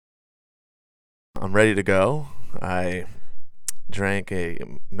I'm ready to go. I drank a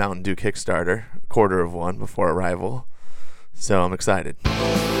Mountain Dew Kickstarter, a quarter of one before arrival, so I'm excited.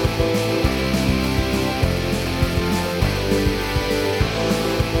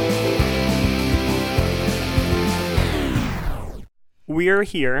 We're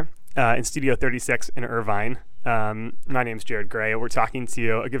here in Studio 36 in Irvine. My name's Jared Gray. We're talking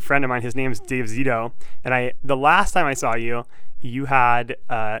to a good friend of mine. His name's Dave Zito. And the last time I saw you, you had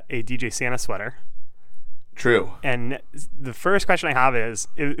a DJ Santa sweater. True. And the first question I have is,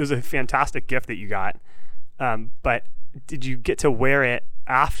 it was a fantastic gift that you got, but did you get to wear it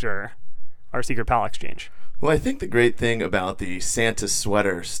after our Secret Pal exchange? Well, I think the great thing about the Santa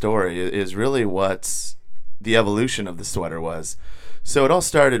sweater story is really what the evolution of the sweater was. So it all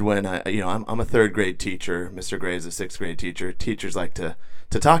started when I'm a third grade teacher. Mr. Gray is a sixth grade teacher. Teachers like to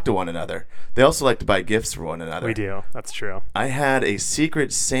talk to one another. They also like to buy gifts for one another. We do. That's true. I had a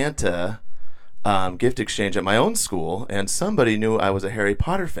Secret Santa gift exchange at my own school, and somebody knew I was a Harry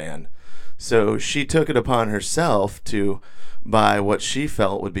Potter fan. So she took it upon herself to buy what she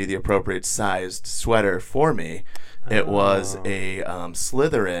felt would be the appropriate sized sweater for me. It was a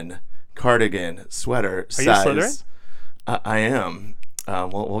Slytherin cardigan sweater size. Are you Slytherin? I am.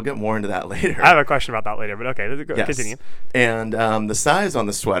 We'll get more into that later. I have a question about that later, but okay, Yes. Continue. And the size on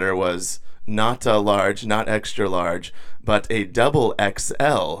the sweater was not large, not extra large, but a double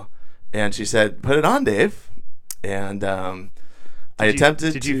XL. And she said, "Put it on, Dave." And I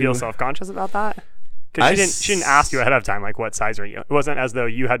attempted to... Did you feel self-conscious about that? Because she didn't ask you ahead of time, like, what size are you? It wasn't as though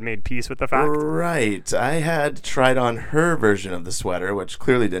you had made peace with the fact. Right. I had tried on her version of the sweater, which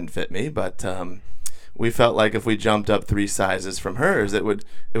clearly didn't fit me, but we felt like if we jumped up 3 sizes from hers, it would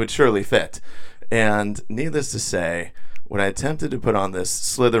surely fit. And needless to say, when I attempted to put on this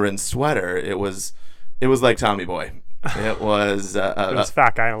Slytherin sweater, it was like Tommy Boy. It was it was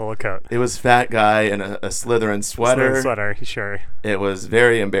fat guy in a little coat. It was fat guy in a Slytherin sweater. Sure. It was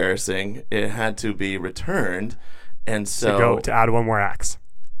very embarrassing. It had to be returned, and so to add one more X.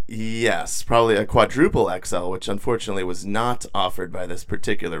 Yes, probably a quadruple XL, which unfortunately was not offered by this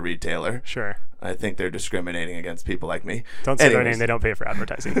particular retailer. Sure. I think they're discriminating against people like me. Don't say their name. They don't pay for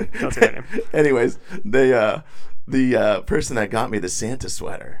advertising. Don't say their name. Anyways, the person that got me the Santa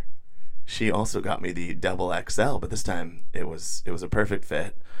sweater, she also got me the double XL, but this time it was a perfect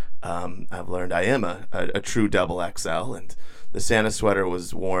fit. I've learned I am a true double XL, and the Santa sweater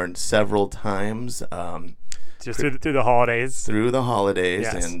was worn several times. Just through the holidays. Through the holidays,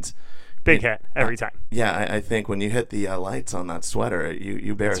 yes. And big hit every time. Yeah, I think when you hit the lights on that sweater,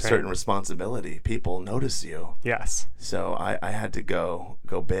 you bear That's a certain right. responsibility. People notice you. Yes. So I had to go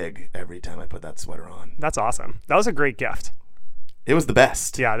big every time I put that sweater on. That's awesome. That was a great gift. It was the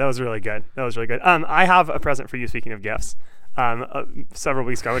best. Yeah, that was really good. I have a present for you, speaking of gifts. Several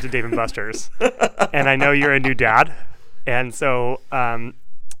weeks ago, I went to Dave & Buster's, and I know you're a new dad, and so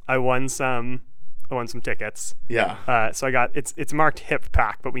I won some tickets. Yeah. So I got it's marked hip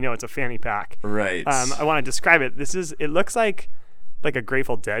pack, but we know it's a fanny pack. Right. I want to describe it. It looks like a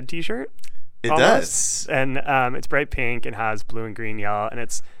Grateful Dead t-shirt. It almost. does. And it's bright pink and has blue and green, yellow, and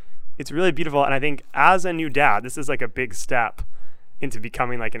it's really beautiful. And I think as a new dad, this is like a big step into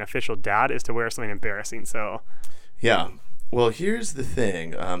becoming like an official dad, is to wear something embarrassing. So yeah. Well, here's the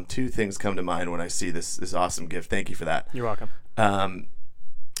thing. 2 things come to mind when I see this awesome gift. Thank you for that. You're welcome.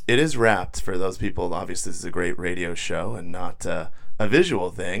 It is wrapped for those people. Obviously, this is a great radio show and not a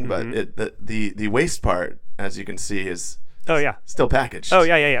visual thing, Mm-hmm. but the waist part, as you can see, is still packaged. Oh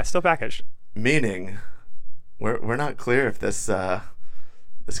yeah, still packaged. Meaning, we're not clear if this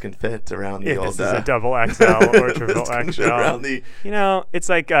can fit around the If old. this is a double XL or triple XL. Around the, it's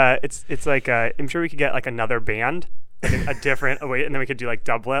like it's like I'm sure we could get like another band, like a different weight, and then we could do like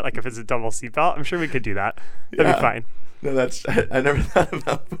double it. Like if it's a double seatbelt, I'm sure we could do that. That'd be fine. No, I never thought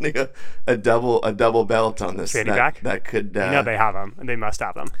about putting a double belt on this. Fanny pack? That could. They have them, and they must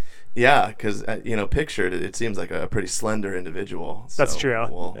have them. Yeah, because pictured it seems like a pretty slender individual. That's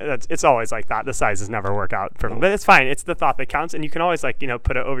true. It's always like that. The sizes never work out for me, but it's fine. It's the thought that counts, and you can always put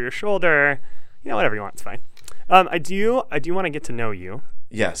it over your shoulder, whatever you want. It's fine. I do want to get to know you.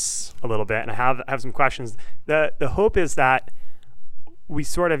 Yes. A little bit, and I have some questions. The hope is that we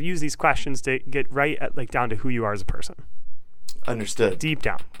sort of use these questions to get right at down to who you are as a person. Understood. Deep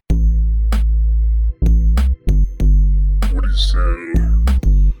down. What do you say?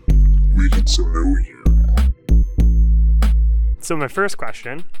 We get to know you. So my first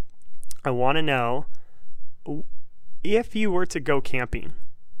question, I want to know, if you were to go camping,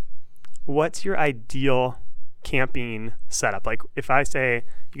 what's your ideal camping setup? Like if I say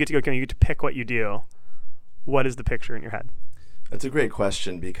you get to go camping, you get to pick what you do, what is the picture in your head? That's a great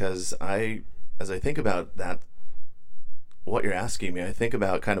question, because I as I think about that, what you're asking me, I think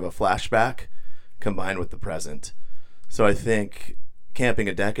about kind of a flashback combined with the present. So I think camping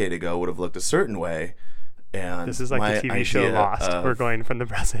a decade ago would have looked a certain way. And This is like the TV show Lost. We're going from the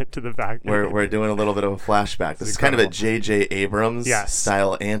present to the back. We're doing a little bit of a flashback. This is kind of a J.J. Abrams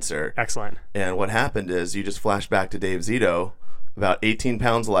style answer. Excellent. And what happened is you just flash back to Dave Zito, about 18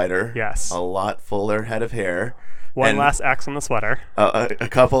 pounds lighter. Yes. A lot fuller head of hair. One last X on the sweater. A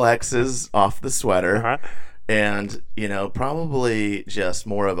couple X's off the sweater. Uh-huh. And, probably just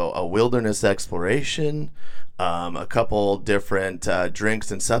more of a wilderness exploration, a couple different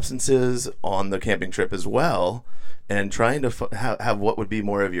drinks and substances on the camping trip as well, and trying to have what would be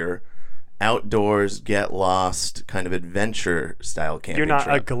more of your outdoors, get lost, kind of adventure style camping You're not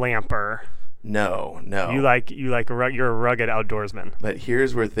trip. a glamper. No. You're a rugged outdoorsman. But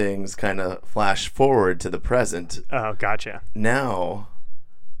here's where things kind of flash forward to the present. Oh, gotcha. Now,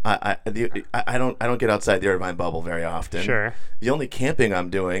 I don't get outside the Irvine bubble very often. Sure. The only camping I'm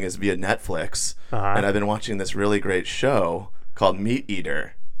doing is via Netflix, Uh-huh. and I've been watching this really great show called Meat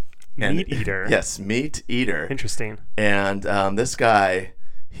Eater. Meat Eater. Yes, Meat Eater. Interesting. And this guy,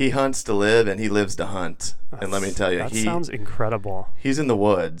 he hunts to live and he lives to hunt. And let me tell you, that sounds incredible. He's in the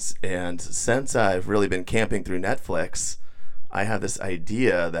woods, and since I've really been camping through Netflix, I have this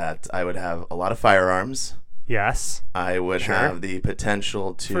idea that I would have a lot of firearms. Yes. I would have the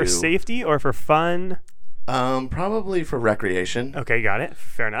potential to... For safety or for fun? Probably for recreation. Okay, got it.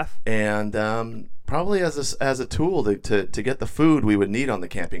 Fair enough. And probably as a tool to get the food we would need on the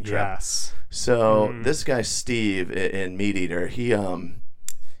camping trip. Yes. So this guy Steve in Meat Eater,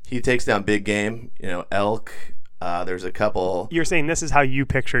 he takes down big game, elk. There's a couple. You're saying this is how you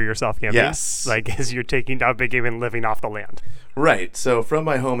picture yourself camping? Yes. Like as you're taking down big game and living off the land. Right. So from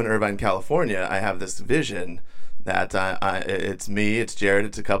my home in Irvine, California, I have this vision that it's me, it's Jared,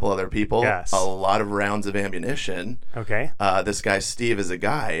 it's a couple other people. Yes. A lot of rounds of ammunition. Okay. This guy Steve is a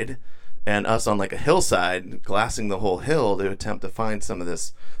guide, and us on like a hillside, glassing the whole hill to attempt to find some of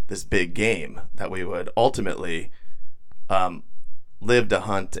this big game that we would ultimately live to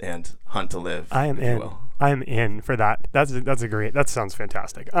hunt and hunt to live. I am in. I am in for that. That's a great. That sounds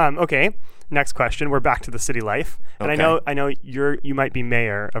fantastic. Okay. Next question. We're back to the city life, and Okay. I know you might be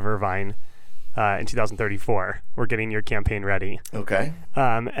mayor of Irvine in 2034. We're getting your campaign ready. Okay.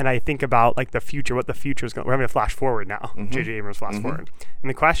 And I think about like the future, what the future is going. We're having a flash forward now. J.J. Abrams flash forward, and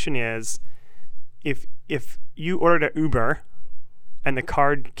the question is, if you ordered an Uber, and the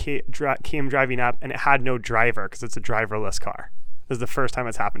car came driving up and it had no driver because it's a driverless car. This is the first time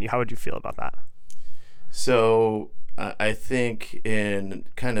it's happened. How would you feel about that? So I think in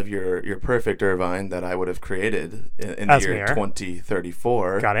kind of your perfect Irvine that I would have created in the As year mayor.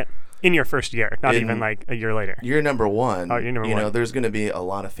 2034. Got it. In your first year, not even like a year later. Year number one. Oh, year number one. There's going to be a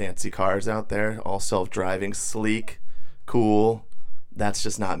lot of fancy cars out there, all self-driving, sleek, cool. That's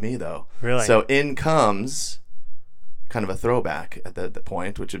just not me, though. Really? So in comes kind of a throwback at the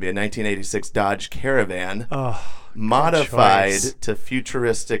point, which would be a 1986 Dodge Caravan, modified choice. to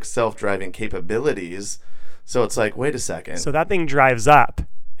futuristic self-driving capabilities. So it's like, wait a second. So that thing drives up,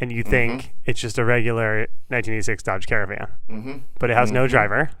 and you think it's just a regular 1986 Dodge Caravan, but it has no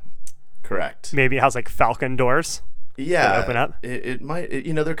driver. Correct. Maybe it has like Falcon doors. Yeah, open up? It might.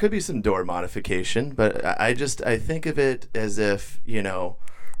 There could be some door modification, but I think of it as if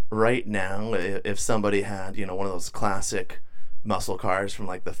right now, if somebody had one of those classic muscle cars from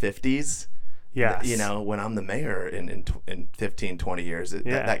like the 50s. Yes. When I'm the mayor in 15, 20 years,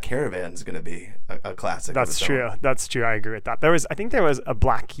 that Caravan's going to be a classic. That's true. That's true. I agree with that. I think there was a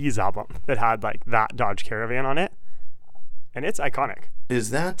Black Keys album that had like that Dodge Caravan on it, and it's iconic. Is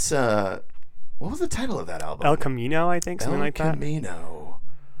that what was the title of that album? El Camino, I think, something like that. El Camino.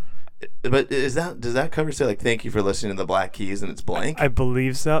 But does that cover say like thank you for listening to the Black Keys and it's blank? I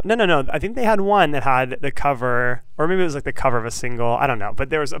believe so. No. I think they had one that had the cover, or maybe it was like the cover of a single. I don't know. But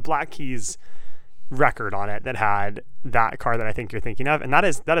there was a Black Keys record on it that had that car that I think you're thinking of, and that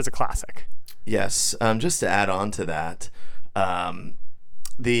is a classic. Yes. Just to add on to that,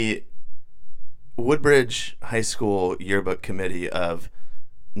 the Woodbridge High School Yearbook Committee of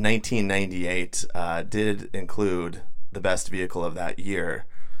 1998 did include the best vehicle of that year,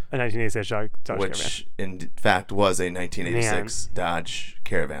 A 1986 Dodge which in fact was a 1986 Dodge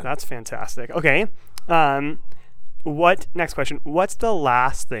Caravan. That's fantastic. Okay. Next question. What's the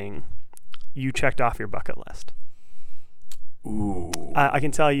last thing you checked off your bucket list? Ooh. I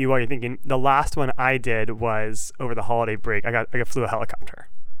can tell you while you're thinking. The last one I did was over the holiday break. I flew a helicopter.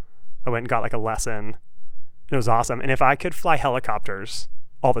 I went and got like a lesson. It was awesome. And if I could fly helicopters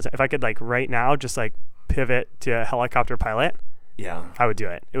all the time, if I could like right now just like pivot to a helicopter pilot, Yeah. I would do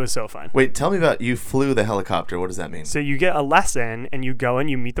it. It was so fun. Wait, tell me about you flew the helicopter. What does that mean? So you get a lesson and you go and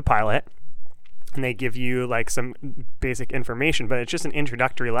you meet the pilot and they give you like some basic information, but it's just an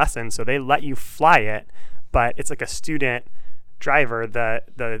introductory lesson. So they let you fly it, but it's like a student driver.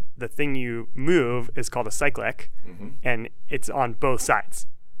 The thing you move is called a cyclic, and it's on both sides.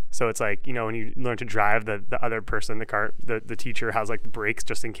 So it's like, you know, when you learn to drive, the other person, the teacher has like the brakes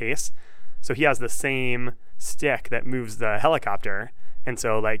just in case. So he has the same stick that moves the helicopter. And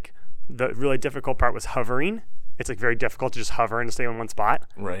so like the really difficult part was hovering. It's like very difficult to just hover and stay in one spot.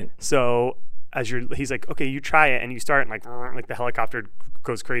 Right. So he's like, okay, you try it, and you start, and like the helicopter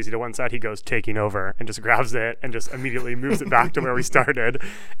goes crazy to one side. He goes taking over and just grabs it and just immediately moves it back to where we started.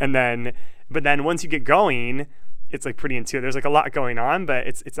 But then once you get going, it's like pretty intuitive. There's like a lot going on, but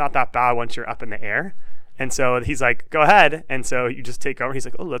it's not that bad once you're up in the air. And so he's like, go ahead. And so you just take over. He's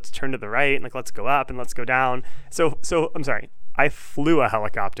like, oh, let's turn to the right, and like let's go up and let's go down. So I'm sorry. I flew a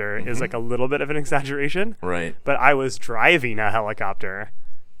helicopter is like a little bit of an exaggeration. Right. But I was driving a helicopter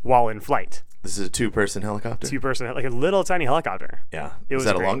while in flight. This is a 2-person helicopter? 2-person, like a little tiny helicopter. Yeah. It was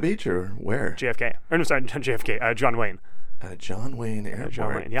that great. a Long Beach or where? JFK. Or no, sorry, not JFK. John Wayne. John Wayne Airport.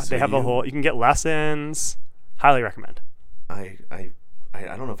 John Wayne. Yeah, So they have a whole. You can get lessons. Highly recommend. I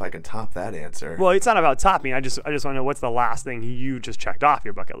don't know if I can top that answer. Well, it's not about topping. I just want to know what's the last thing you just checked off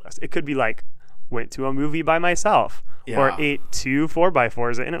your bucket list. It could be like went to a movie by myself, or ate 2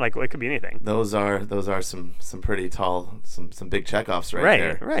 4x4s in it. Like it could be anything. Those are some pretty tall, some big checkoffs right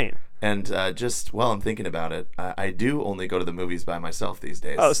there. Right. And just while I'm thinking about it, I do only go to the movies by myself these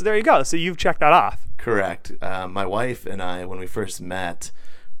days. Oh, so there you go. So you've checked that off. Correct. My wife and I, when we first met,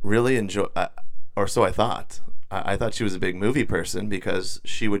 really enjoy, or so I thought. I thought she was a big movie person because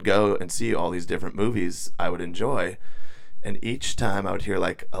she would go and see all these different movies I would enjoy. And each time I would hear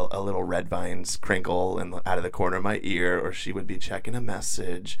like a little red vines crinkle out of the corner of my ear, or she would be checking a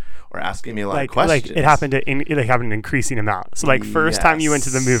message or asking me a lot of questions. Like it happened an increasing amount. So like first time you went to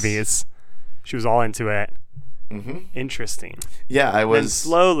the movies, she was all into it. Mm-hmm. Interesting. Yeah, I was. And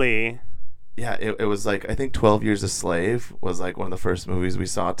slowly. Yeah, it was like, I think 12 Years a Slave was like one of the first movies we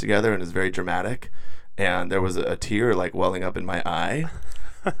saw together, and it's very dramatic. And there was a tear like welling up in my eye.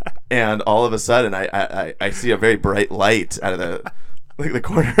 And all of a sudden, I see a very bright light out of the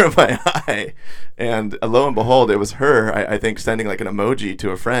corner of my eye, and lo and behold, it was her. I think sending like an emoji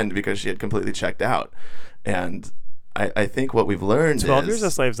to a friend because she had completely checked out. And I think what we've learned 12 Years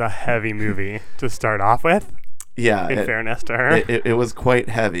a Slave's a heavy movie to start off with. Yeah, in fairness to her, it was quite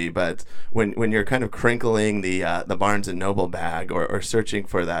heavy. But when you're kind of crinkling the Barnes and Noble bag or searching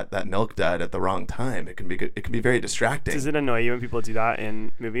for that milk dud at the wrong time, it can be very distracting. Does it annoy you when people do that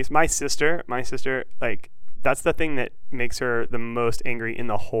in movies? My sister, like that's the thing that makes her the most angry in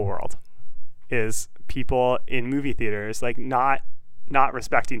the whole world, is people in movie theaters like not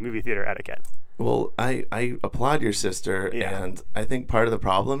respecting movie theater etiquette. Well, I applaud your sister, and I think part of the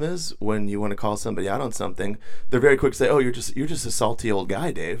problem is when you want to call somebody out on something, they're very quick to say, "Oh, you're just a salty old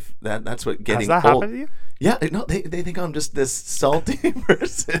guy, Dave." That's what getting old. Has that old. happened to you? Yeah, no, they think I'm just this salty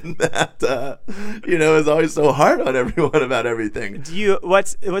person that is always so hard on everyone about everything.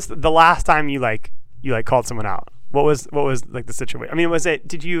 What's the last time you called someone out? What was like the situation? I mean,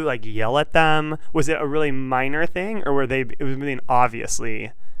 did you like yell at them? Was it a really minor thing, or it was really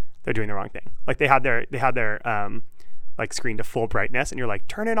obviously they're doing the wrong thing? Like they had their like screen to full brightness, and you're like,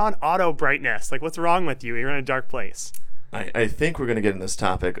 turn it on auto brightness. Like, what's wrong with you? You're in a dark place. I think we're going to get in this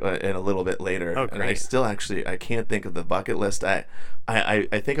topic in a little bit later. Oh, great. And I still I can't think of the bucket list. I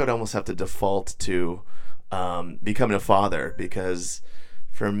think I would almost have to default to becoming a father, because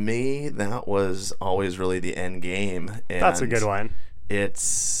for me that was always really the end game. And that's a good one.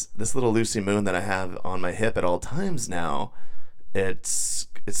 It's this little Lucy Moon that I have on my hip at all times now. It's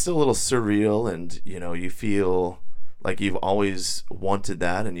still a little surreal, and you feel like you've always wanted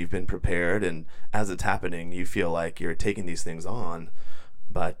that and you've been prepared, and as it's happening you feel like you're taking these things on,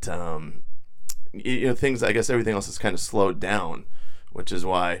 but things, I guess everything else is kind of slowed down, which is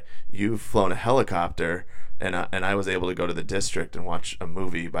why you've flown a helicopter and I was able to go to the district and watch a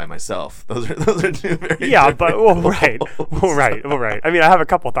movie by myself. Those are two very right. I mean, I have a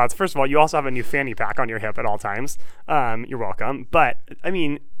couple thoughts. First of all, you also have a new fanny pack on your hip at all times. You're welcome. But I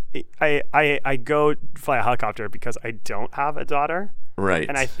mean, I go fly a helicopter because I don't have a daughter. Right.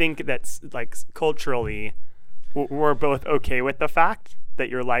 And I think that's like culturally, we're both okay with the fact that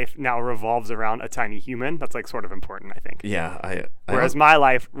your life now revolves around a tiny human. That's like sort of important, I think. Yeah. Whereas my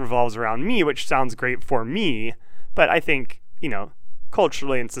life revolves around me, which sounds great for me, but I think,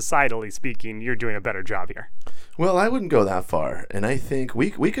 culturally and societally speaking, you're doing a better job here. Well, I wouldn't go that far. And I think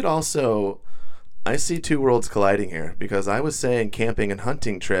we could also I see two worlds colliding here because I was saying camping and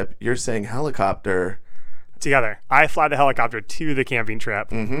hunting trip. You're saying helicopter. Together. I fly the helicopter to the camping trip.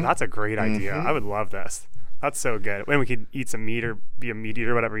 That's a great idea. I would love this. That's so good. When we could eat some meat or be a meat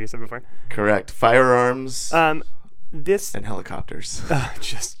eater, whatever you said before. Correct. Firearms This and helicopters.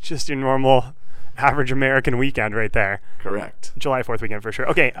 just your normal average American weekend right there. Correct. July 4th weekend for sure.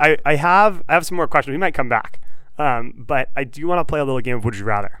 Okay, I have some more questions. We might come back. But I do want to play a little game of Would You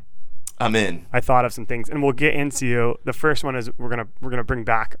Rather. I'm in. I thought of some things, and we'll get into the first one. Is we're gonna bring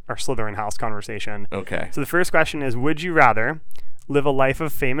back our Slytherin house conversation. Okay. So the first question is: Would you rather live a life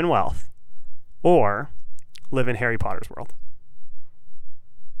of fame and wealth, or live in Harry Potter's world?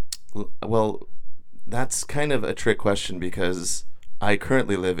 Well, that's kind of a trick question because I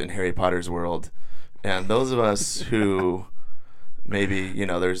currently live in Harry Potter's world, and those of us who maybe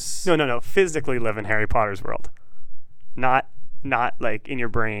there's No. Physically live in Harry Potter's world, not like in your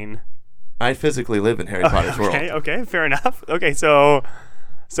brain. I physically live in Harry Potter's world. Okay, fair enough. Okay, so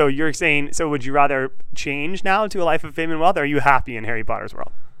you're saying, would you rather change now to a life of fame and wealth, or are you happy in Harry Potter's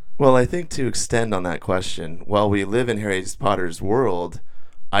world? Well, I think to extend on that question, while we live in Harry Potter's world,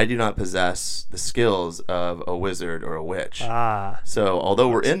 I do not possess the skills of a wizard or a witch. So although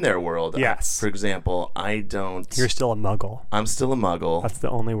we're in their world, yes. For example, I don't... You're still a muggle. I'm still a muggle. That's the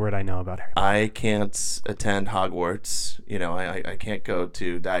only word I know about Harry Potter. I can't attend Hogwarts. I can't go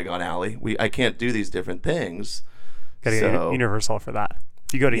to Diagon Alley. I can't do these different things. Gotta get Universal for that.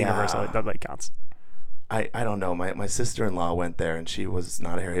 If you go to Universal, that counts. I don't know. My sister-in-law went there, and she was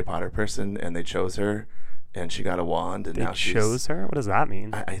not a Harry Potter person, and they chose her. And she got a wand, and now she chose her. What does that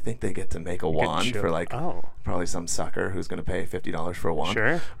mean? I think they get to make a wand for probably some sucker who's going to pay $50 for a wand.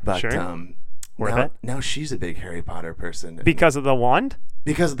 Sure, but worth it. Now she's a big Harry Potter person because of the wand.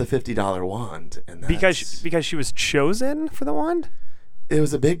 Because of the $50 wand, and because she was chosen for the wand. It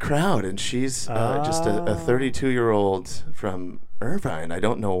was a big crowd, and she's just a 32-year-old from Irvine. I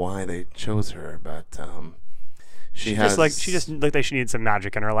don't know why they chose her, but she just looked like she needed some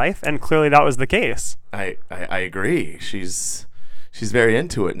magic in her life, and clearly that was the case. I agree. She's very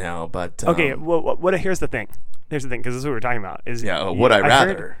into it now, but okay. Well, here's the thing. Because this is what we're talking about. Would I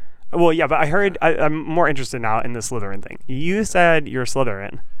rather? But I heard I'm more interested now in the Slytherin thing. You said you're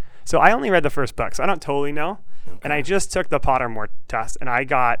Slytherin, so I only read the first book, so I don't totally know. Okay. And I just took the Pottermore test, and I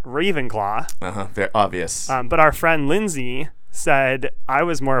got Ravenclaw. Very obvious. But our friend Lindsay said I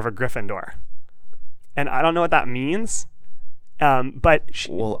was more of a Gryffindor. And I don't know what that means, but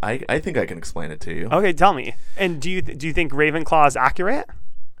I think I can explain it to you. Okay, tell me. And do you think Ravenclaw is accurate?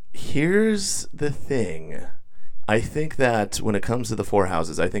 Here's the thing. I think that when it comes to the four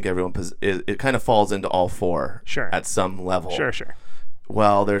houses, I think everyone it kind of falls into all four. Sure. At some level. Sure.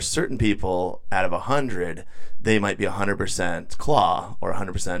 Well, there's certain people out of 100, they might be 100% Claw or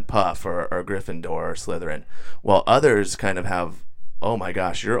 100% Puff or Gryffindor or Slytherin, while others kind of have, oh my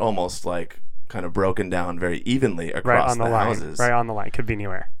gosh, you're almost like kind of broken down very evenly across the houses. Right on the line. Could be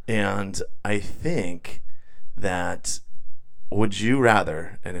anywhere. And I think that would you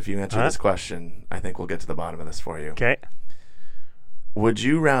rather, and if you answer this question, I think we'll get to the bottom of this for you. Okay. Would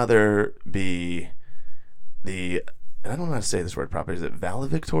you rather be I don't know how to say this word properly. Is it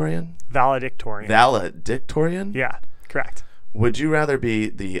valedictorian? Valedictorian. Valedictorian? Yeah, correct. Would you rather be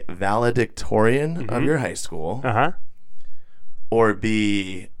the valedictorian of your high school or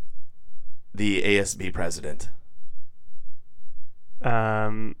be the ASB president?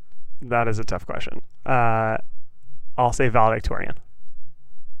 That is a tough question. I'll say valedictorian.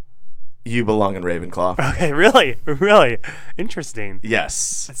 You belong in Ravenclaw. Okay, really interesting.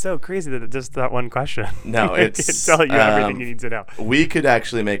 Yes. It's so crazy that just that one question. No, it's can tell you everything you need to know. We could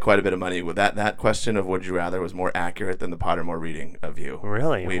actually make quite a bit of money with that. That question of would you rather was more accurate than the Pottermore reading of you.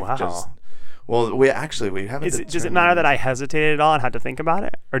 Really? Wow. We haven't. Does it matter that I hesitated at all and had to think about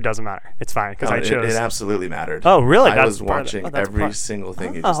it, or doesn't matter? It's fine because I chose. It absolutely mattered. Oh, really? I was watching every single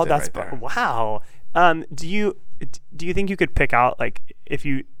thing you just did right there. Wow. Do you think you could pick out if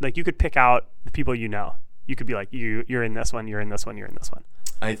you could pick out the people you know? You could be like you're in this one, you're in this one, you're in this one.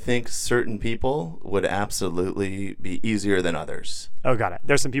 I think certain people would absolutely be easier than others. Oh, got it.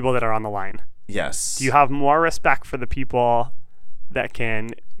 There's some people that are on the line. Yes. Do you have more respect for the people that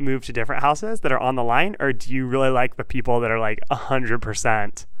can move to different houses that are on the line, or do you really like the people that are like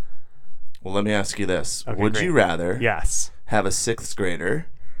 100%? Well, let me ask you this. Okay, would great. you rather have a 6th grader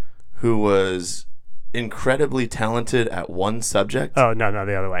who was incredibly talented at one subject? Oh, no,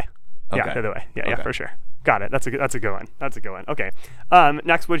 the other way. Okay. Yeah, the other way. Yeah, Okay. for sure. Got it. That's a good one. Okay.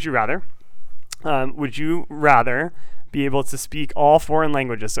 Next, would you rather? Would you rather be able to speak all foreign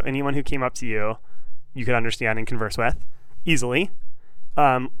languages, so anyone who came up to you, you could understand and converse with easily,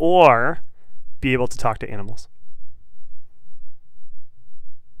 or be able to talk to animals?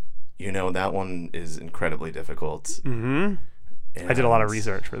 That one is incredibly difficult. Mm-hmm. I did a lot of And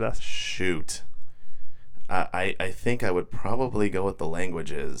research for this. Shoot. I think I would probably go with the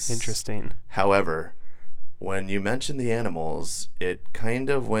languages. Interesting. However, when you mentioned the animals, it kind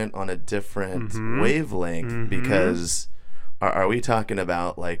of went on a different Mm-hmm. wavelength because are we talking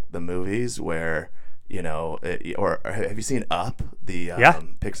about like the movies where, or have you seen Up, the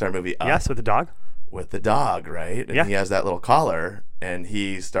Pixar movie Up? Yes, with the dog. With the dog, right? And Yeah. he has that little collar and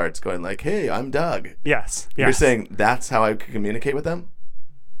he starts going like, "Hey, I'm Doug." Yes. You're Yes. saying that's how I could communicate with them?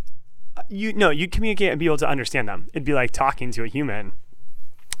 You'd communicate and be able to understand them. It'd be like talking to a human,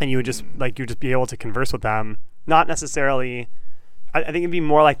 and you would just be able to converse with them. Not necessarily. I think it'd be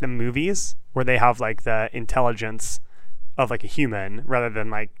more like the movies where they have like the intelligence of like a human rather than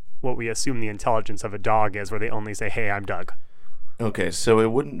like what we assume the intelligence of a dog is, where they only say, "Hey, I'm Doug." Okay, so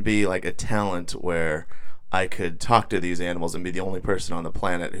it wouldn't be like a talent where I could talk to these animals and be the only person on the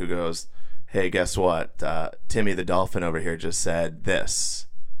planet who goes, "Hey, guess what? Timmy the dolphin over here just said this."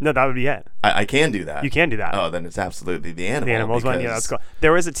 No, that would be it. I can do that. You can do that. Oh, then it's absolutely the animal. The animals one, yeah, that's because- cool.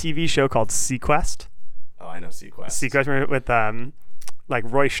 There was a TV show called Sequest. Oh, I know Sequest. Sequest with like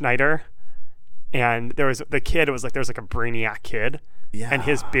Roy Schneider, and there was a brainiac kid. Yeah. And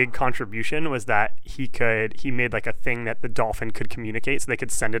his big contribution was that he made like a thing that the dolphin could communicate, so they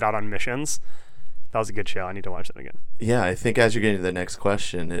could send it out on missions. That was a good show. I need to watch that again. Yeah, I think as you're getting to the next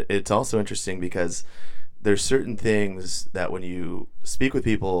question, it's also interesting because there's certain things that when you speak with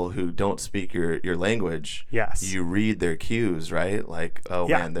people who don't speak your language, Yes. you read their cues, right? Like, oh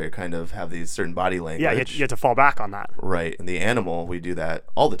Yeah. man, they kind of have these certain body language. Yeah, you have to fall back on that. Right. In the animal, we do that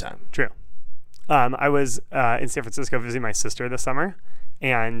all the time. True. I was in San Francisco visiting my sister this summer,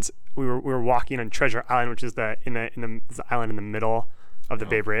 and we were walking on Treasure Island, which is the island in the middle of the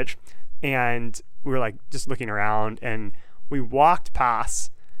Bay Bridge, and we were like just looking around, and we walked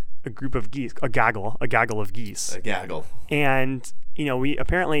past a group of geese, a gaggle of geese, A gaggle. and we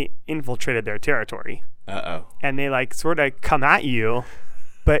apparently infiltrated their territory, Uh-oh. and they like sort of come at you,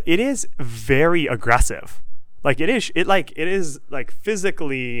 but it is very aggressive. Like it is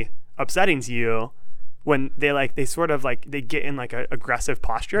physically upsetting to you when they get in like a aggressive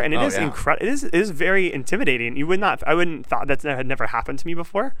posture, and it is yeah. incredible. It is very intimidating. I wouldn't thought that had never happened to me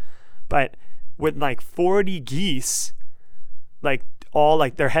before, but with like 40 geese, like all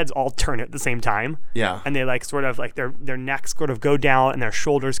like their heads all turn at the same time, Yeah. and they like sort of like their necks sort of go down and their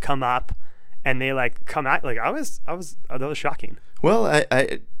shoulders come up, and they like come at like that was shocking. Well,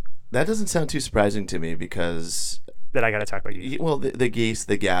 I that doesn't sound too surprising to me because That I got to talk about you. well, the geese,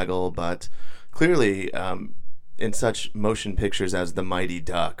 the gaggle, but clearly in such motion pictures as The Mighty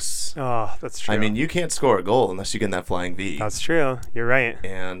Ducks, Oh, that's true. I mean, you can't score a goal unless you get in that flying V. That's true. You're right.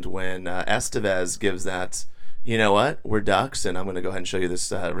 And when Estevez gives that, you know what, we're ducks, and I'm going to go ahead and show you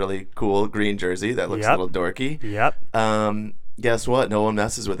this really cool green jersey that looks Yep. a little dorky. Yep. Guess what? No one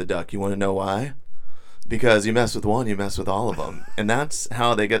messes with a duck. You want to know why? Because you mess with one, you mess with all of them. And that's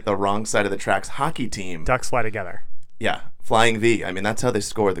how they get the wrong side of the tracks hockey team. Ducks fly together. Yeah, flying V. I mean, that's how they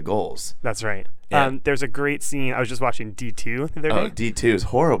score the goals. That's right. Yeah. There's a great scene. I was just watching D2 the other Oh, day. D2 is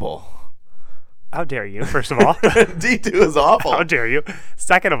horrible. How dare you, first of all? D2 is awful. How dare you?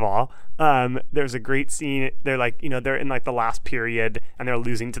 Second of all, there's a great scene. They're like, they're in like the last period, and they're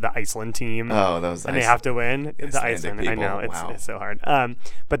losing to the Iceland team. Oh, those and they have to win. The Icelandic Iceland. I people, know wow. it's so hard.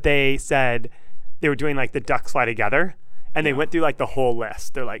 But they said they were doing like the ducks fly together, and they went through like the whole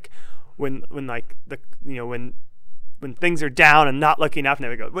list. They're like, when like the when things are down and not looking up, and they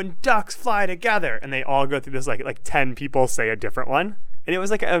would go, when ducks fly together, and they all go through this like 10 people say a different one, and it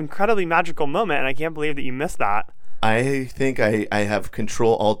was like an incredibly magical moment, and I can't believe that you missed that. I think I have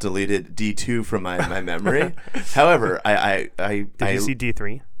Control-Alt-Deleted D2 from my memory. However, Did you see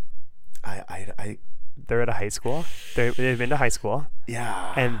D3? I They're at a high school. They've been to high school,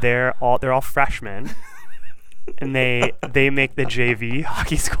 yeah. and they're all freshmen, and they make the JV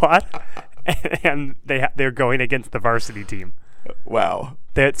hockey squad, and they're going against the varsity team. Wow.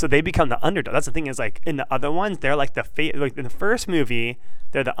 So they become the underdog. That's the thing, is like in the other ones, they're like like in the first movie,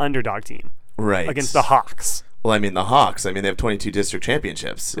 they're the underdog team Right. against the Hawks. Well, I mean, the Hawks, they have 22 district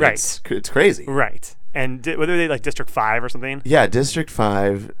championships. Right. It's crazy. Right. And whether they like District 5 or something. Yeah, District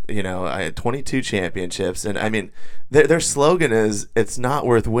 5, I had 22 championships. And, I mean, their slogan is, it's not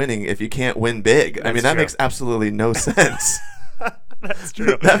worth winning if you can't win big. I mean, that true. makes absolutely no sense. That's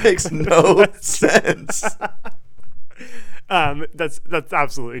true. That makes no sense. That's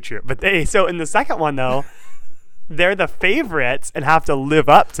absolutely true. But so in the second one though, they're the favorites and have to live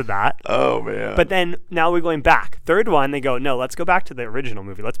up to that. Oh man. But then now we're going back. Third one, they go, no, let's go back to the original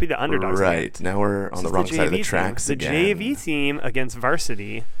movie. Let's be the underdogs. Right. Now we're on the wrong side of the tracks again. The JV team against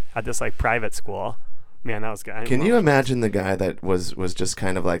varsity at this like private school. Man, that was good. Can you imagine the guy that was just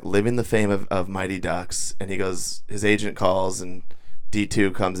kind of like living the fame of Mighty Ducks, and he goes, his agent calls and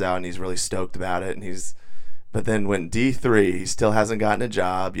D2 comes out and he's really stoked about it, and but then when D3, he still hasn't gotten a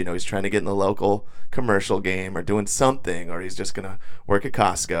job. You know, he's trying to get in the local commercial game or doing something, or he's just gonna work at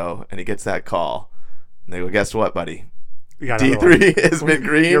Costco, and he gets that call, and they go, guess what, buddy? D3 has been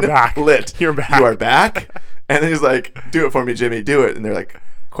green. You're back. Lit. You're back. You are back. And then he's like, do it for me, Jimmy. Do it. And they're like,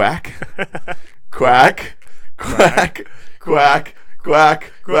 quack, quack, quack, quack,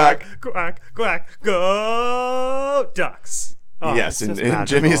 quack, quack, quack, quack, go Ducks. Oh, yes, and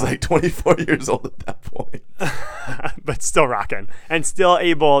Jimmy's like 24 years old at that point. But still rocking and still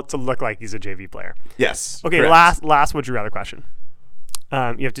able to look like he's a JV player. Yes. Okay, correct. last would you rather question.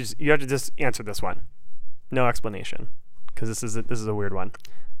 You have to just answer this one. No explanation, because this is a weird one.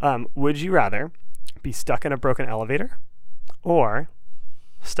 Would you rather be stuck in a broken elevator or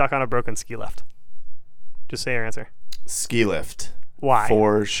stuck on a broken ski lift? Just say your answer. Ski lift. Why?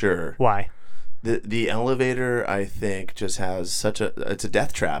 For sure. Why? The elevator, I think, just has it's a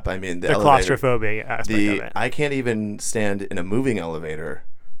death trap. I mean, the claustrophobia aspect of it. I can't even stand in a moving elevator,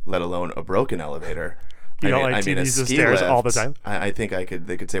 let alone a broken elevator. You don't like to use the stairs all the time? I think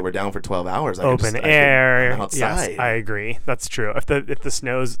they could say we're down for 12 hours. Open air. I'm outside. Yes, I agree. That's true. If the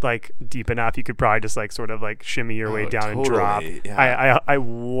snow's like deep enough, you could probably just like sort of like shimmy your way down and drop. Yeah. I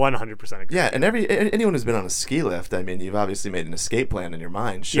 100% agree. Yeah, and anyone who's been on a ski lift, I mean, you've obviously made an escape plan in your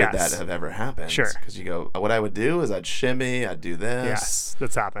mind should that have ever happened. Sure. Because you go, what I would do is I'd shimmy, I'd do this. Yes,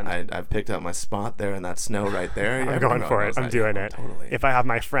 that's happened. I've picked out my spot there in that snow right there. I'm going for it. I'm doing it. Totally. If I have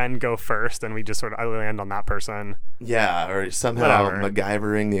my friend go first and we just I land on that person. Yeah, or somehow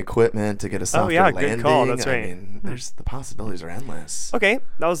MacGyvering the equipment to get a softer landing. Good call. That's right. I mean, the possibilities are endless. Okay,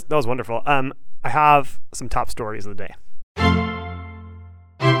 that was wonderful. I have some top stories of the day.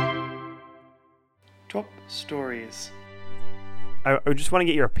 Top stories. I just want to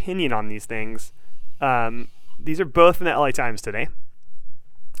get your opinion on these things. These are both from the LA Times today,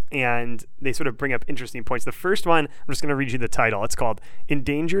 and they sort of bring up interesting points. The first one, I'm just going to read you the title. It's called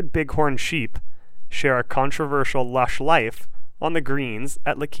 "Endangered Bighorn Sheep Share a Controversial Lush Life on the Greens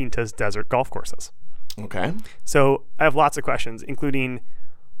at La Quinta's Desert Golf Courses." Okay. So I have lots of questions, including,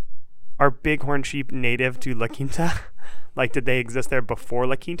 are bighorn sheep native to La Quinta? Like, did they exist there before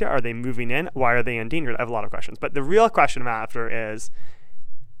La Quinta? Are they moving in? Why are they endangered? I have a lot of questions. But the real question I'm after is,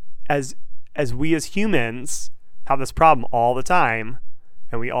 as we as humans have this problem all the time,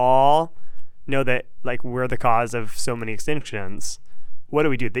 and we all know that like we're the cause of so many extinctions, what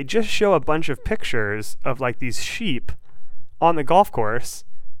do? They just show a bunch of pictures of like these sheep on the golf course,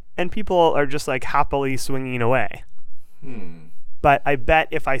 and people are just like happily swinging away. But I bet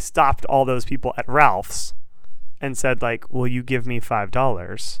if I stopped all those people at Ralph's and said like, will you give me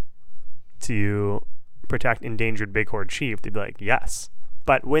 $5 to protect endangered bighorn sheep, they'd be like, yes.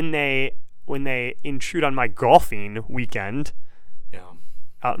 But when they intrude on my golfing weekend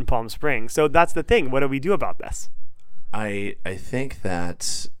out in Palm Springs, so that's the thing. What do we do about this? I think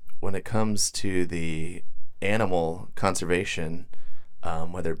that when it comes to the animal conservation,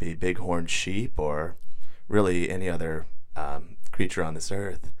 whether it be bighorn sheep or really any other creature on this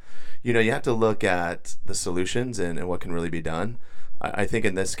earth, you have to look at the solutions and what can really be done. I think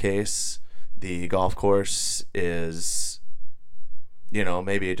in this case, the golf course is,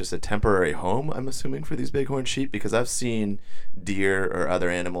 maybe just a temporary home, I'm assuming, for these bighorn sheep, because I've seen deer or other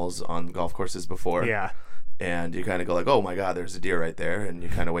animals on golf courses before. Yeah. And you kind of go like, oh my God, there's a deer right there. And you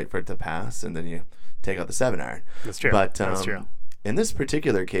kind of wait for it to pass, and then you take out the 7-iron. That's true. But that's true. In this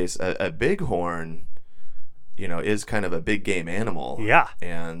particular case, a bighorn, is kind of a big game animal. Yeah.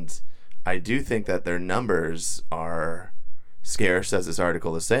 And I do think that their numbers are scarce, as this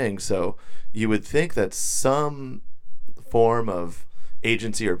article is saying. So you would think that some form of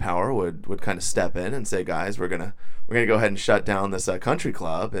agency or power would kind of step in and say, guys, we're gonna go ahead and shut down this country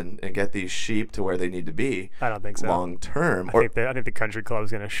club and get these sheep to where they need to be. I don't think so. Long term. I think the country club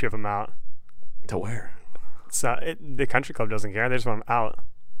is gonna ship them out. To where? So the country club doesn't care. They just want them out.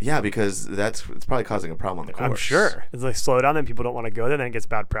 Yeah, because it's probably causing a problem on the course. I'm sure. It's like slow down, then people don't want to go there, then it gets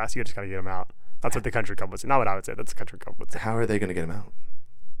bad press. You just gotta get them out. That's what the country club would say. Not what I would say. That's the country club would say. How are they gonna get them out?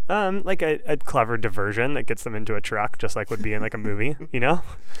 Like a clever diversion that gets them into a truck, just like would be in like a movie,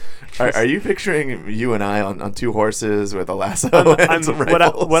 Are you picturing you and I on two horses with a lasso and some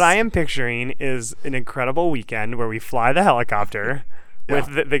rifles? What I am picturing is an incredible weekend where we fly the helicopter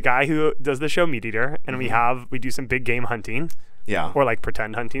with the guy who does the show Meat Eater, and we do some big game hunting. Yeah. Or like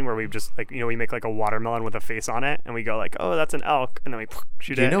pretend hunting where we just like, we make like a watermelon with a face on it and we go like, oh, that's an elk. And then we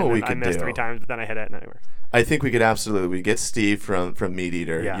shoot Do you it. know and what then we I could miss do? 3 times, but then I hit it and then it works. I think we could absolutely get Steve from Meat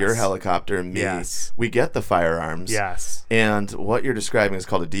Eater, Yes. your helicopter, me. Yes. We get the firearms. Yes. And what you're describing is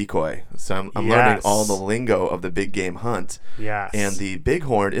called a decoy. So I'm Yes. learning all the lingo of the big game hunt. Yes. And the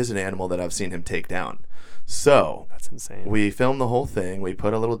bighorn is an animal that I've seen him take down. So That's insane. we filmed the whole thing. We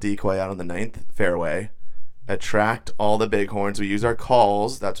put a little decoy out on the 9th fairway, attract all the bighorns. We use our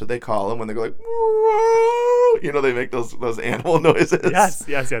calls. That's what they call them when they go like, they make those animal noises.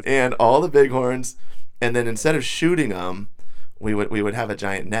 Yes. And all the bighorns. And then instead of shooting them, we would have a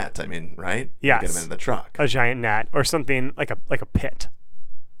giant net. I mean, right? Yes. Get them into the truck. A giant net or something like a pit.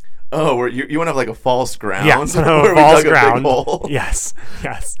 Oh, where you want to have like a false ground? Yeah, where we false dug a ground. big hole. Yes.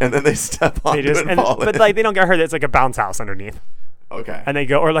 And then they step on it and fall but in. like they don't get hurt. It's like a bounce house underneath. Okay. And they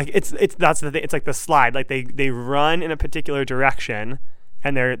go, or like it's that's the thing. It's like the slide. Like they run in a particular direction,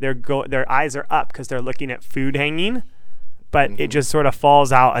 and their eyes are up because they're looking at food hanging, but it just sort of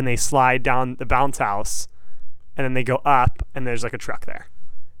falls out, and they slide down the bounce house, and then they go up, and there's like a truck there,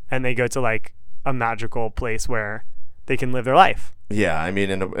 and they go to like a magical place where they can live their life. Yeah, I mean,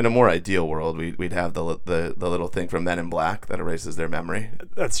 in a more ideal world, we'd have the little thing from Men in Black that erases their memory,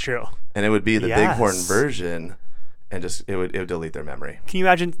 That's true. and it would be the Yes. bighorn version, and just it would delete their memory. Can you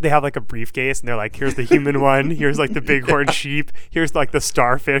imagine they have like a briefcase and they're like, here's the human one, here's like the bighorn sheep, here's like the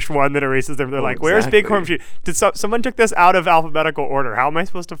starfish one that erases them. They're Oh, like, where's exactly. bighorn sheep? Someone took this out of alphabetical order. How am I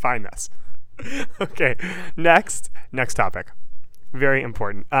supposed to find this? Okay, next topic. Very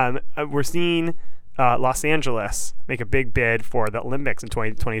important. We're seeing Los Angeles make a big bid for the Olympics in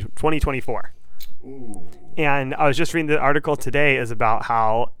 2024. Ooh. And I was just reading the article today is about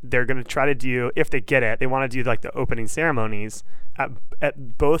how they're going to try to do, if they get it, they want to do like the opening ceremonies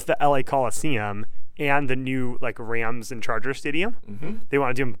at both the LA Coliseum and the new like Rams and Chargers Stadium. Mm-hmm. They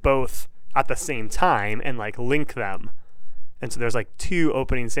want to do them both at the same time and like link them. And so there's like 2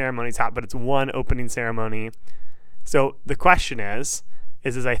 opening ceremonies, but it's one opening ceremony. So the question is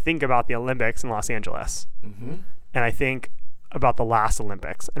as I think about the Olympics in Los Angeles, Mm-hmm. and I think about the last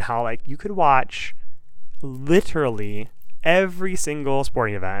Olympics and how like you could watch literally every single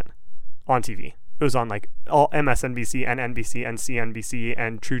sporting event on TV. It was on like all MSNBC and NBC and CNBC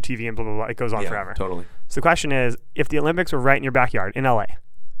and True TV and blah, blah, blah. It goes on forever. Totally. So the question is, if the Olympics were right in your backyard in LA,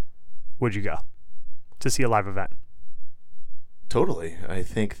 would you go to see a live event? Totally. I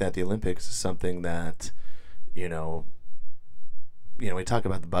think that the Olympics is something that, we talk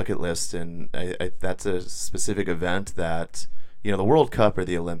about the bucket list, and I that's a specific event that, the World Cup or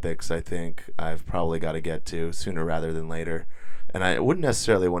the Olympics, I think I've probably got to get to sooner rather than later. And I wouldn't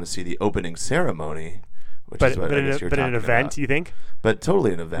necessarily want to see the opening ceremony, which is what I guess you're but talking an event, about. you think? But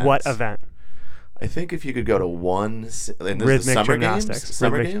totally an event. What event? I think if you could go to one, and this is Rhythmic summer gymnastics. games,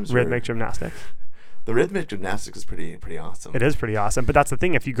 summer games, or- Rhythmic gymnastics. The rhythmic gymnastics is pretty awesome. It is pretty awesome. But that's the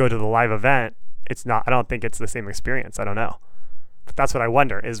thing. If you go to the live event, it's not. I don't think it's the same experience. I don't know. But that's what I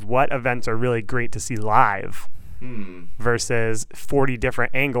wonder: is what events are really great to see live versus 40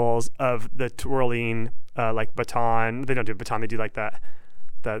 different angles of the twirling, like baton. They don't do baton. They do like the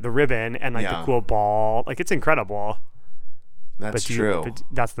ribbon and like the Yeah. cool ball. Like it's incredible. That's true. But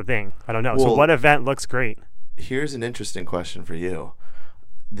that's the thing. I don't know. So Well, what event looks great? Here's an interesting question for you.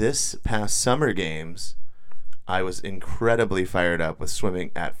 This past summer games, I was incredibly fired up with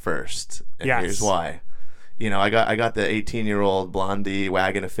swimming at first. And Yes. here's why. I got the 18-year-old blondie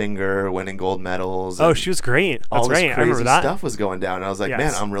wagging a finger, winning gold medals. Oh, and she was great. all That's this right. I crazy remember that. stuff was going down. And I was like, Yes.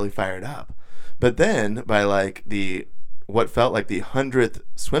 man, I'm really fired up. But then by like what felt like the 100th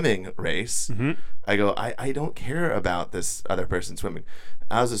swimming race, Mm-hmm. I go, I don't care about this other person swimming.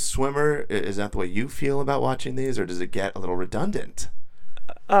 As a swimmer, is that the way you feel about watching these, or does it get a little redundant?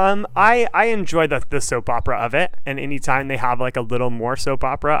 I enjoy the soap opera of it, and anytime they have like a little more soap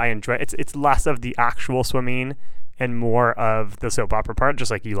opera, I enjoy it. It's less of the actual swimming and more of the soap opera part,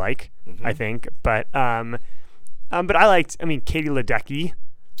 just like you like, I think. But I liked. I mean, Katie Ledecky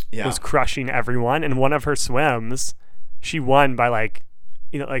was crushing everyone, and one of her swims, she won by like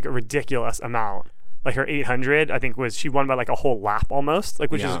a ridiculous amount. Like her 800, I think she won by like a whole lap almost,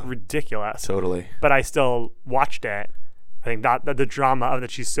 like which is ridiculous. Totally. But I still watched it. I think that the drama of that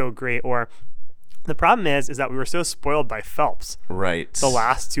she's so great. Or the problem is that we were so spoiled by Phelps Right. the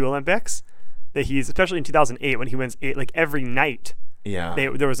last 2 Olympics that he's, especially in 2008 when he wins 8, like every night Yeah.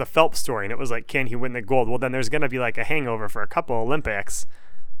 there was a Phelps story and it was like, can he win the gold? Well, then there's going to be like a hangover for a couple Olympics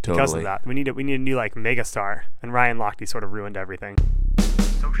because of that. We need a new like megastar, and Ryan Lochte sort of ruined everything.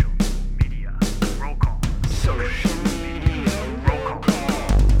 Social media roll call. Social media roll call.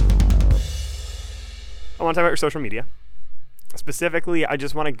 I want to talk about your social media. Specifically, I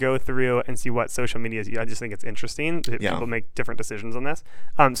just want to go through and see what social media is. I just think it's interesting that Yeah. people make different decisions on this.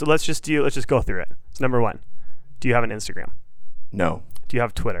 So let's just go through it. So number 1, do you have an Instagram? No. Do you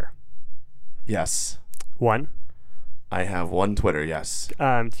have Twitter? Yes. 1. I have one Twitter. Yes.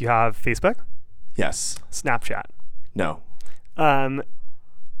 Do you have Facebook? Yes. Snapchat? No.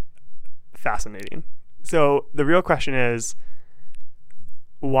 Fascinating. So the real question is,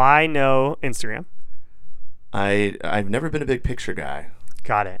 why no Instagram? I've never been a big picture guy.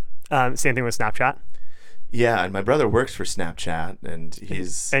 Got it. Same thing with Snapchat. Yeah, and my brother works for Snapchat, and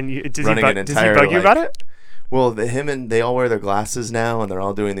he's Does running an he entire, bug you about it? Well, him and they all wear their glasses now, and they're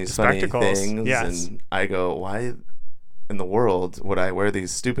all doing these funny Spectacles, things. yes. And I go, why in the world would I wear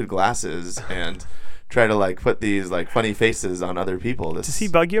these stupid glasses and try to like put these like funny faces on other people? Does he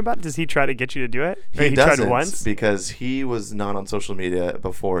bug you about it? Does he try to get you to do it? Or He tried doesn't, once? because he was not on social media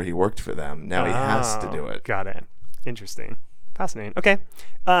before he worked for them. Now he has to do it. Got it. Interesting. Fascinating. Okay.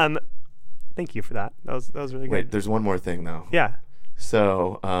 Thank you for that. That was really good. Wait, there's one more thing though. Yeah.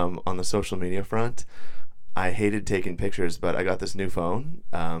 So on the social media front, I hated taking pictures, but I got this new phone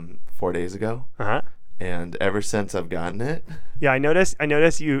 4 days ago, Uh-huh. and ever since I've gotten it, Yeah, I noticed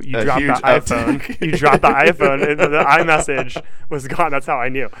you A dropped the huge iPhone. uptick. You dropped the iPhone and the iMessage was gone. That's how I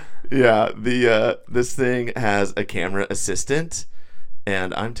knew. yeah, this thing has a camera assistant,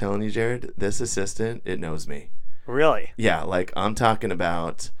 and I'm telling you, Jared, this assistant, it knows me. Really? Yeah, like I'm talking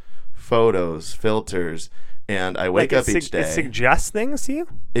about photos, filters, and I wake up each day. It suggests things to you?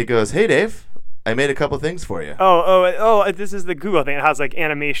 It goes, "Hey, Dave, I made a couple things for you." This is the Google thing. It has like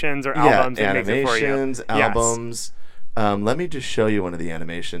animations or albums and makes it for you. Animations, Yes. albums. Let me just show you one of the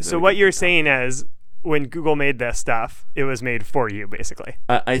animations. So what you're saying is, when Google made this stuff, it was made for you, basically.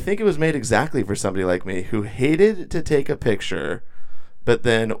 I think it was made exactly for somebody like me who hated to take a picture, but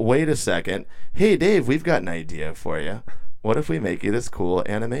then wait a second. Hey, Dave, we've got an idea for you. What if we make you this cool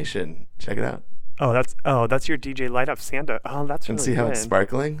animation? Check it out. That's your DJ Light Up Santa. Oh, that's really And see how good. it's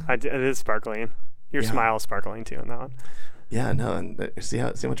sparkling? It is sparkling. Your Yeah. smile is sparkling too in that one. Yeah, no, and see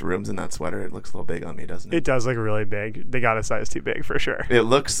how much room's in that sweater? It looks a little big on me, doesn't it? It does look really big. They got a size too big for sure. It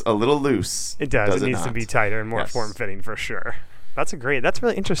looks a little loose. It does. It it needs to not? be tighter and more Yes. form fitting for sure. That's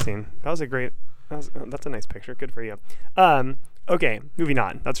really interesting. That's a nice picture. Good for you. Okay, moving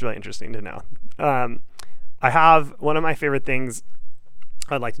on. That's really interesting to know. I have one of my favorite things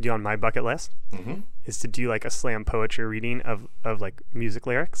I'd like to do on my bucket list is to do like a slam poetry reading of like music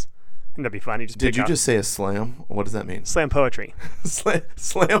lyrics. I think that'd be fun. You just Did pick you out just say a slam? What does that mean? slam poetry? Slam,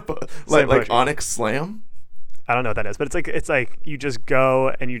 like poetry. Onyx Slam? I don't know what that is, but it's like you just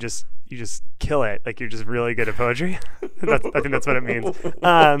go and you just kill it. Like you're just really good at poetry. I think that's what it means.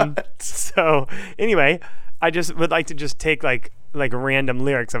 So anyway, I just would like to just take like random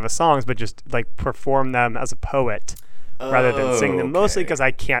lyrics of a songs, but just like perform them as a poet rather than sing them. Mostly Okay. because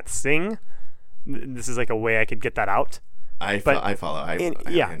I can't sing. This is like a way I could get that out. I follow. I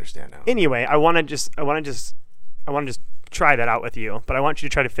understand now. Anyway, I want to just try that out with you, but I want you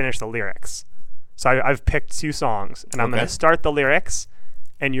to try to finish the lyrics. So I've picked 2 songs, and I'm going Okay. to start the lyrics,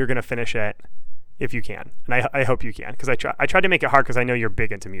 and you're going to finish it if you can. And I hope you can, because I tried to make it hard because I know you're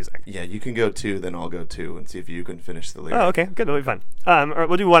big into music. Yeah, you can go 2, then I'll go 2, and see if you can finish the lyric. Oh, okay, good. That'll be fun. Or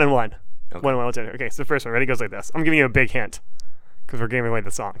we'll do 1 and 1. Okay. 1 and 1. Okay, so the first one, ready, goes like this. I'm giving you a big hint because we're giving away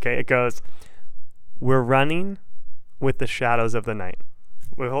the song. Okay, it goes, "We're running with the shadows of the night."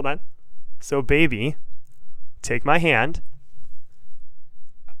 Wait, hold on. "So baby, take my hand."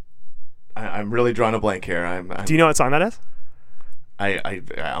 I'm really drawing a blank here. Do you know what song that is?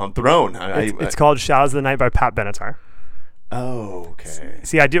 I'm thrown. It's called "Shadows of the Night" by Pat Benatar. Oh, okay.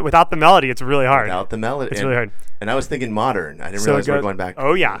 See, I do it without the melody. It's really hard. Without the melody. It's really hard. And I was thinking modern. I didn't So realize it we goes, were going back.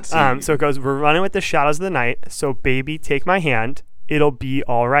 Oh yeah. See, So it goes, "We're running with the shadows of the night. So baby, take my hand. It'll be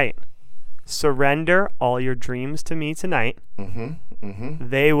all right. Surrender all your dreams to me tonight.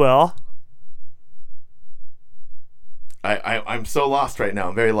 They will." I'm so lost right now.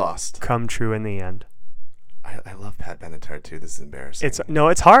 I'm very lost. "Come true in the end." I love Pat Benatar too. This is embarrassing.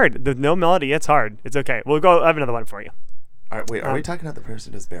 It's hard. The no melody. It's hard. It's okay. We'll go. I have another one for you. All right, wait, are we talking about the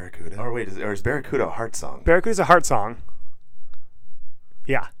person who does Barracuda? Or wait, is Barracuda a heart song? Barracuda's a heart song.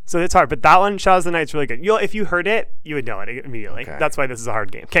 Yeah, so it's hard, but that one, "Shadows of the Night," is really good. If you heard it, you would know it immediately. Okay. That's why this is a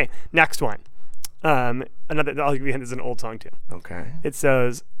hard game. Okay, next one. Another. I'll give you a hint. This is an old song too. Okay. It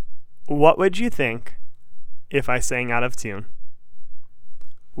says, "What would you think if I sang out of tune?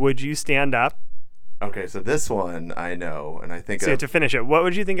 Would you stand up?" Okay, so this one I know, and I think So you have to finish it. "What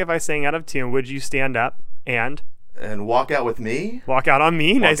would you think if I sang out of tune? Would you stand up and and Walk Out With Me. walk out on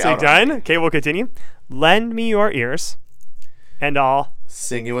me?" Nicely out on done. me. Okay, we'll continue. "Lend me your ears, and I'll..."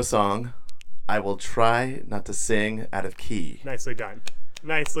 Sing you a song. I will try not to sing out of key. Nicely done.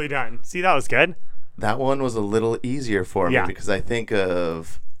 Nicely done. See, that was good. That one was a little easier for me Yeah. because I think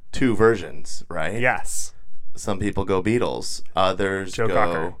of two versions, right? Yes. Some people go Beatles, others Joe go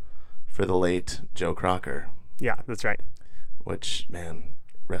Cocker. for the late Joe Crocker, Yeah, that's right. which, man,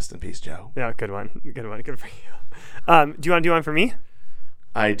 rest in peace, Joe. Yeah, good one. Good one. Good for you. Do you want to do one for me?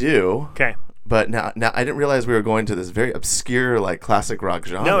 I do, Okay. but now I didn't realize we were going to this very obscure, like, classic rock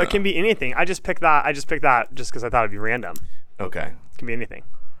genre. No, it can be anything. I just picked that just because I thought it'd be random. Okay. It can be anything.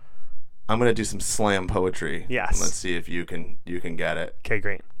 I'm going to do some slam poetry. Yes. Let's see if you can get it. Okay,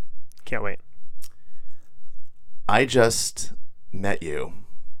 great. Can't wait. I just met you,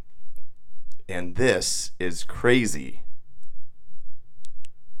 and this is crazy.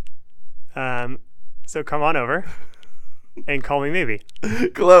 So come on over and call me maybe.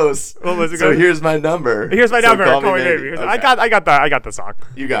 Close. What was it So going? here's my number. Here's my So number. call Call me maybe. maybe. Okay. I got the song.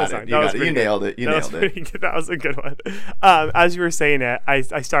 You got The it. song. You That was got it. pretty You good. nailed it. You That nailed was it. pretty good. That was a good one. As you were saying it, I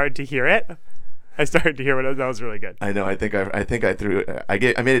started to hear it. I started to hear what that was really good. I know. I think I threw it. I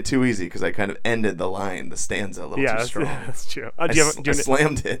made it too easy because I kind of ended the line, the stanza, a little Yeah, too that's, strong. that's true. I Do you have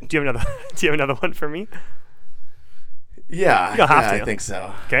slammed it. do you have another do you have another one for me? Yeah, You'll have yeah, to. I think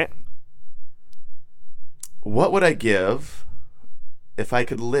so. Okay. What would I give if I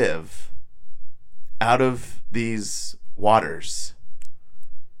could live out of these waters?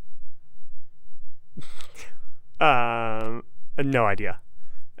 No idea.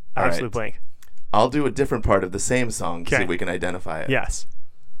 All Absolute right. blank. I'll do a different part of the same song to see Okay. if we can identify it. Yes.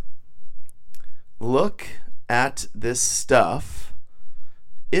 Look at this stuff.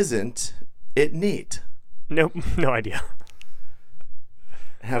 Isn't it neat? Nope. No idea.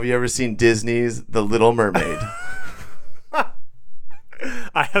 Have you ever seen Disney's The Little Mermaid?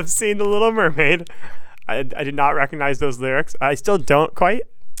 I have seen The Little Mermaid. I did not recognize those lyrics. I still don't quite.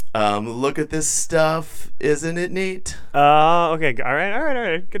 Look at this stuff. Isn't it neat? Okay. All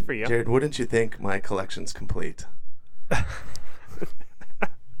right. Good for you. Jared, wouldn't you think my collection's complete?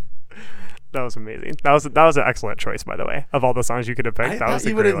 That was amazing. That was an excellent choice, by the way. Of all the songs you could have picked, I that was thought a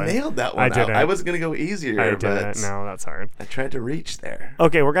you would great have one. nailed that one I out. didn't. I was going to go easier, I but didn't. No, that's hard. I tried to reach there.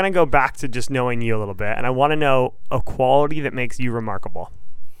 Okay, we're gonna go back to just knowing you a little bit, and I want to know a quality that makes you remarkable.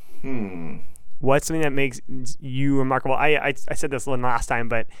 What's something that makes you remarkable? I said this one last time,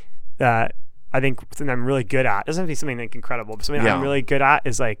 but I think something I'm really good at doesn't have to be something like incredible, but something Yeah. I'm really good at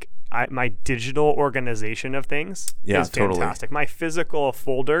is like my digital organization of things Yeah, is totally. fantastic. My physical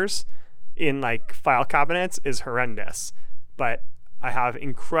folders in like file cabinets is horrendous, but I have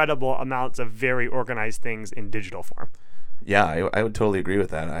incredible amounts of very organized things in digital form. Yeah, I would totally agree with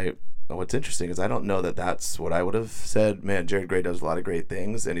that. What's interesting is I don't know that that's what I would have said. Man, Jared Gray does a lot of great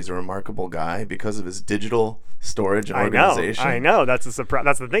things, and he's a remarkable guy because of his digital storage and organization. I know. That's a surprise.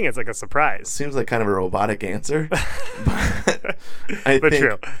 That's the thing. It's like a surprise. Seems like kind of a robotic answer, but But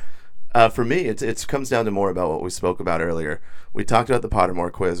true. For me, it comes down to more about what we spoke about earlier. We talked about the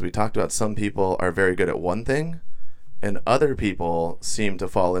Pottermore quiz. We talked about some people are very good at one thing, and other people seem to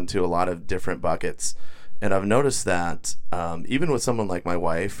fall into a lot of different buckets. And I've noticed that even with someone like my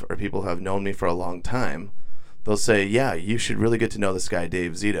wife or people who have known me for a long time, they'll say, yeah, you should really get to know this guy,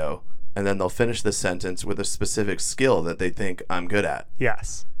 Dave Zito. And then they'll finish the sentence with a specific skill that they think I'm good at.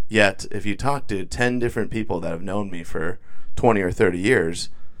 Yes. Yet, if you talk to 10 different people that have known me for 20 or 30 years,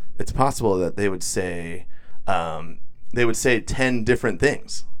 it's possible that they would say 10 different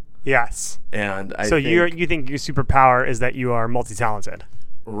things. Yes. And I So think, you think your superpower is that you are multi-talented,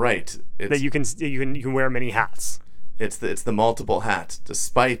 right. that you can wear many hats. It's the multiple hats.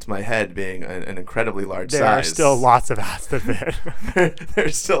 Despite my head being an incredibly large There are size, still lots of hats to fit.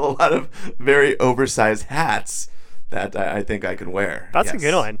 there's still a lot of very oversized hats that I think I could wear. That's a Yes.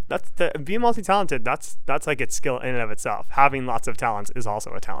 good one. Being multi-talented. That's like its skill in and of itself. Having lots of talents is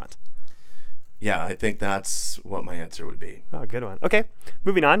also a talent. Yeah, I think that's what my answer would be. Oh, good one. Okay,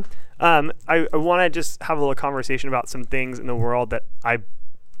 moving on. I want to just have a little conversation about some things in the world that I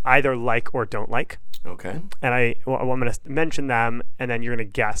either like or don't like. Okay. And I'm going to mention them, and then you're going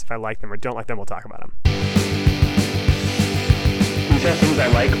to guess if I like them or don't like them. We'll talk about them. These are things I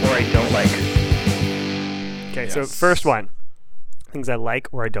like or I don't like. Okay, so Yes. first one. Things I like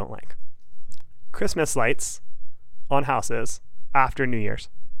or I don't like. Christmas lights on houses after New Year's.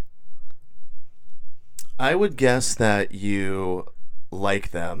 I would guess that you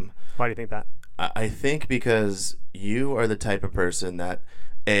like them. Why do you think that? I think because you are the type of person that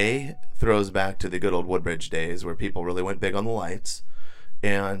throws back to the good old Woodbridge days where people really went big on the lights.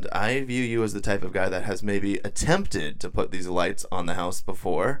 And I view you as the type of guy that has maybe attempted to put these lights on the house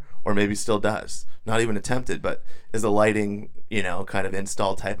before, or maybe still does. Not even attempted, but is a lighting, kind of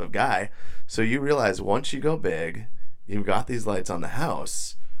install type of guy. So you realize once you go big, you've got these lights on the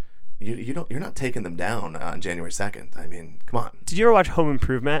house. You're not taking them down on January 2nd. I mean, come on. Did you ever watch Home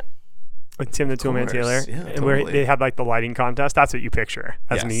Improvement with Tim the Toolman Taylor? Yeah, and where totally. they had like the lighting contest? That's what you picture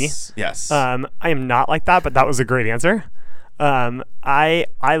as me. Yes. I am not like that, but that was a great answer. I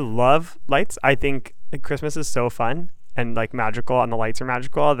love lights. I think Christmas is so fun and like magical, and the lights are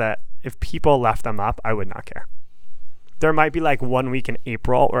magical, that if people left them up, I would not care. There might be like 1 week in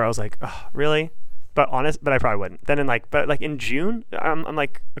April where I was like, oh, really? But I probably wouldn't. Then in June, I'm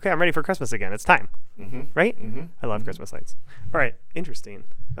like, okay, I'm ready for Christmas again. It's time, right? I love Christmas lights. All right, interesting.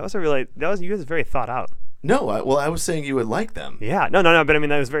 You guys very thought out. No, I was saying you would like them. Yeah, no. But I mean,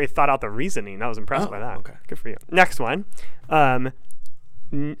 that was very thought out. The reasoning, I was impressed by that. Okay. Good for you. Next one. Do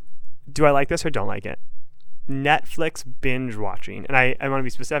I like this or don't like it? Netflix binge watching, and I want to be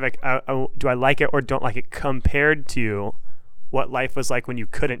specific. Do I like it or don't like it compared to what life was like when you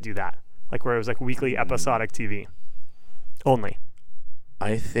couldn't do that? Like where it was like weekly episodic TV only.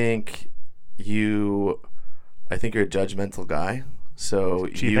 I think you're a judgmental guy. So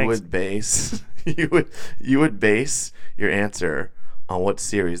you would base you would base your answer on what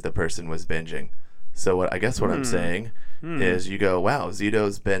series the person was binging. So what I'm saying is you go, wow,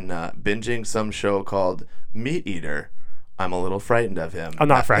 Zito's been binging some show called Meat Eater. I'm a little frightened of him. I'm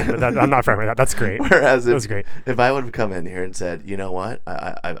not frightened with that. I'm not frightened with that. That's great. Whereas That's great. if I would have come in here and said, you know what,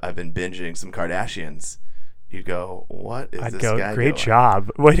 I've been binging some Kardashians, you'd go, what is I'd this go, guy great doing? job.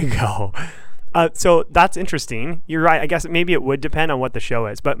 Way to go. So that's interesting. You're right. I guess maybe it would depend on what the show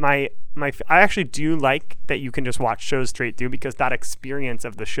is. But I actually do like that you can just watch shows straight through, because that experience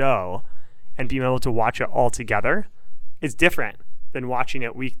of the show and being able to watch it all together is different than watching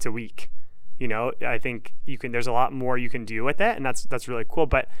it week to week. I think there's a lot more you can do with it, and that's really cool.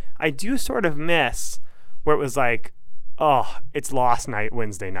 But I do sort of miss where it was like, oh, it's Lost night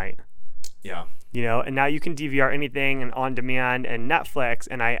Wednesday night. Yeah. And now you can DVR anything and on demand and Netflix,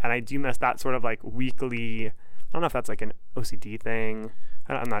 and I do miss that sort of like weekly. I don't know if that's like an OCD thing.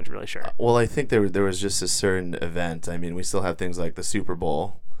 I'm not really sure. Well, I think there was just a certain event. I mean, we still have things like the Super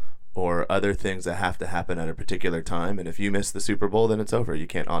Bowl or other things that have to happen at a particular time, and if you miss the Super Bowl, then it's over. You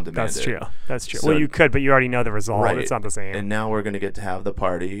can't on demand That's it. true. That's true. So, well, you could, but you already know the result. right. It's not the same. And now we're going to get to have the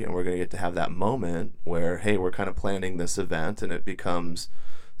party, and we're going to get to have that moment where, hey, we're kind of planning this event, and it becomes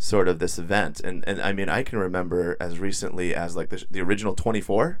sort of this event. And I mean, I can remember as recently as like the original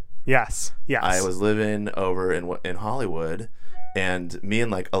 24. Yes. I was living over in Hollywood, and me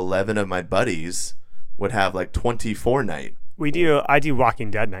and like 11 of my buddies would have like 24 night. I do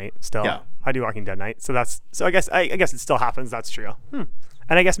Walking Dead night still. Yeah. I do Walking Dead night. So I guess it still happens. That's true. And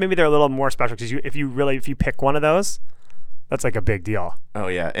I guess maybe they're a little more special because if you pick one of those, that's like a big deal. Oh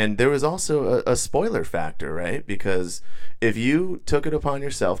yeah, and there was also a spoiler factor, right? Because if you took it upon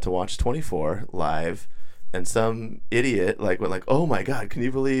yourself to watch 24 live, and some idiot went like, "Oh my God, can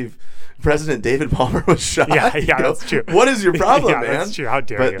you believe President David Palmer was shot?" Yeah, that's true. What is your problem, Yeah, man? that's true. How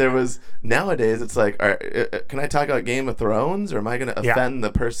dare but you? there was nowadays. It's like, all right, can I talk about Game of Thrones, or am I going to offend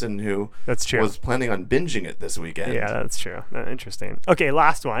the person who That's true. was planning on binging it this weekend? Yeah, that's true. Interesting. Okay,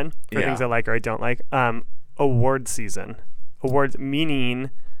 last one for things I like or I don't like. Award season. Awards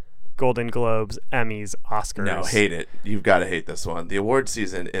meaning Golden Globes, Emmys, Oscars. No, hate it. You've got to hate this one. The award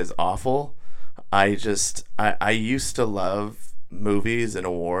season is awful. I used to love movies and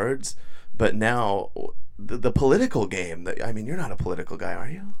awards, but now the political game. I mean, you're not a political guy, are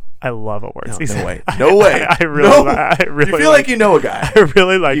you? I love awards season. No way. No way. I really You feel like you know a guy. I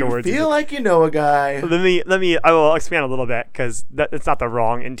really like You awards feel season. like you know a guy. Let me. I will expand a little bit because it's not the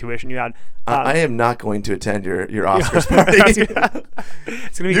wrong intuition you had. I am not going to attend your Oscars party.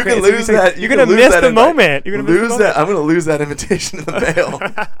 It's gonna be. You great. can It's lose gonna be- that. You're gonna miss the moment. You're gonna miss the lose that. I'm gonna lose that invitation in the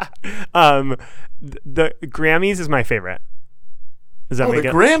mail. The Grammys is my favorite. Does that Oh, make the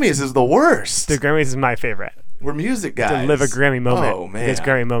it? Grammys is the worst. The Grammys is my favorite. We're music guys. To live a Grammy moment. Oh man, There's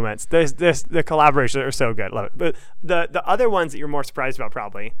Grammy moments. There's the collaborations are so good. Love it. But the other ones that you're more surprised about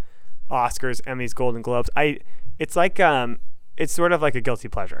probably, Oscars, Emmys, Golden Globes. It's like it's sort of like a guilty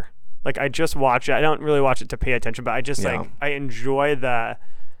pleasure. Like I just watch it. I don't really watch it to pay attention, but I just I enjoy the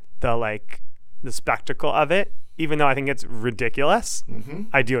spectacle of it. Even though I think it's ridiculous,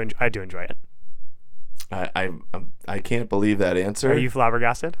 I do enjoy it. I can't believe that answer. Are you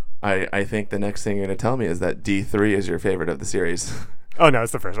flabbergasted? I think the next thing you're going to tell me is that D3 is your favorite of the series. Oh no,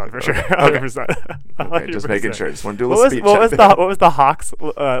 it's the first one for sure. 100%. Okay, just making sure. Just want to do a What little speech. what was the Hawks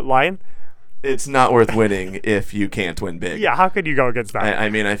line? It's not worth winning if you can't win big. Yeah, how could you go against that? I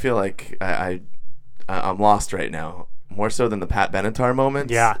mean, I feel like I'm lost right now. More so than the Pat Benatar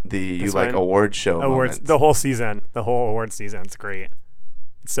moments. Yeah, You this like one- award show Awards, moments. the whole season, the whole award season. It's great.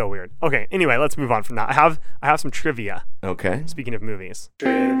 It's so weird. Okay, anyway, let's move on from that. I have some trivia. Okay. Speaking of movies.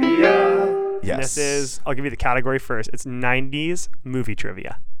 Trivia. Yes. This is, I'll give you the category first. It's 90s movie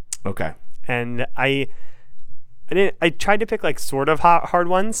trivia. Okay. And I tried to pick like sort of hard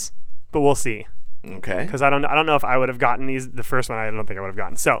ones, but we'll see. Okay. Because I don't know if I would have gotten these. The first one I don't think I would have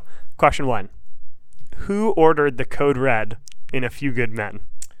gotten. So, question 1. Who ordered the code red in A Few Good Men?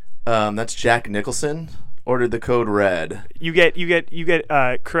 That's Jack Nicholson. Ordered the code red. You get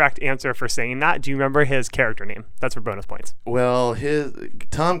a correct answer for saying that. Do you remember his character name? That's for bonus points. Well,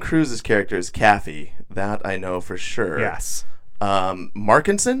 Tom Cruise's character is Kathy. That I know for sure. Yes.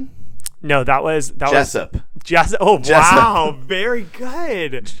 Markinson? No, that was Jessup. Jessup. Oh, Jessup. wow. Very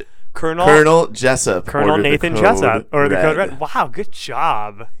good. Colonel Jessup. Colonel ordered Nathan the code Jessup. Or the code red. red. Wow, good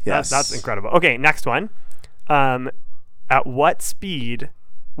job. Yes. That's incredible. Okay, next one. At what speed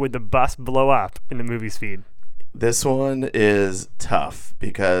would the bus blow up in the movie Speed? This one is tough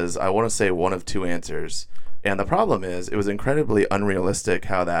because I want to say one of two answers. And the problem is it was incredibly unrealistic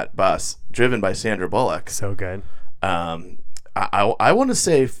how that bus, driven by Sandra Bullock, So good. I want to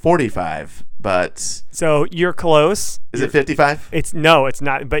say 45, but So you're close. is it 55? It's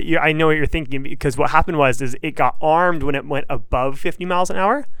not. But I know what you're thinking, because what happened was it got armed when it went above 50 miles an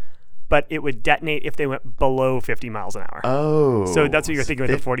hour, but it would detonate if they went below 50 miles an hour. Oh. So that's what you're thinking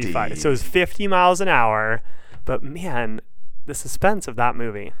with the 45. So it's 50 miles an hour, but man, the suspense of that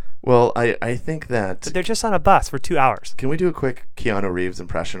movie. Well, I think that. But they're just on a bus for 2 hours. Can we do a quick Keanu Reeves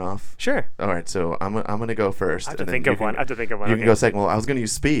impression off? Sure. All right, so I'm gonna go first. I have to and then think you of one. can- You Okay. can go second. Well, I was gonna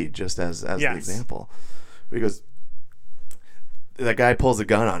use Speed just as the Yes. example, because that guy pulls a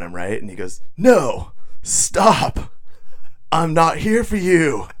gun on him, right? And he goes, "No, stop! I'm not here for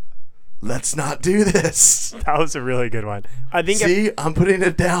you. Let's not do this." That was a really good one. I think See, I'm putting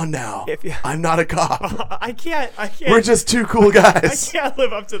it down now. If you- I'm not a cop. I can't. We're just two cool I guys. can't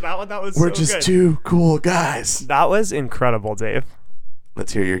live up to that one. That was We're so just good. two cool guys. That was incredible, Dave.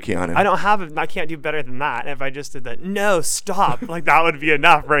 Let's hear your Keanu. I can't do better than that. If I just did that, no, stop. Like, that would be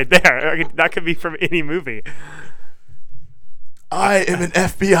enough right there. That could be from any movie. I am an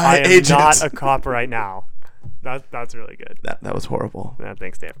FBI I am agent. not a cop right now. That's really good. That was horrible. Yeah,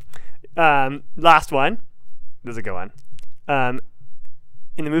 thanks, Dave. Last one. This is a good one.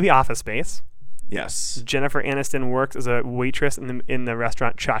 In the movie Office Space, Yes. Jennifer Aniston works as a waitress in the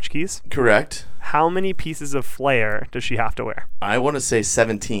restaurant Tchotchkes. Correct. How many pieces of flair does she have to wear? I want to say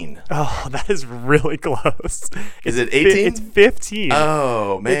 17. Oh, that is really close. Is it 18? It's 15.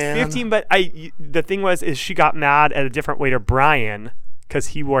 Oh, man. It's 15, but the thing is she got mad at a different waiter, Brian, because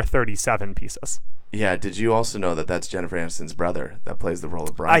he wore 37 pieces. Yeah, did you also know that that's Jennifer Aniston's brother that plays the role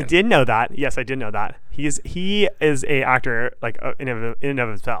of Brian? I did know that. Yes, I did know that. He is a actor like in and of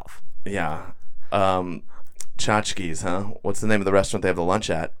himself. Yeah. Tchotchkes, huh? What's the name of the restaurant they have the lunch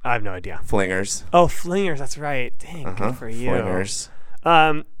at? I have no idea. Flingers. Oh, Flingers. That's right. Dang, good for you. Flingers.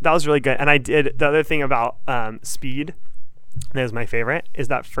 That was really good. And I did the other thing about Speed. That is my favorite. Is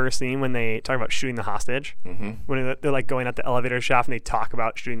that first scene when they talk about shooting the hostage? Mm-hmm. When they're like going up the elevator shaft and they talk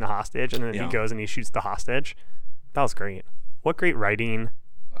about shooting the hostage, and then Yeah. he goes and he shoots the hostage. That was great. What great writing.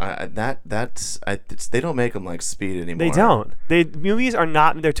 They don't make them like Speed anymore. They don't. Movies are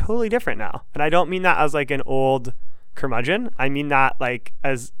not. They're totally different now. And I don't mean that as like an old curmudgeon. I mean that like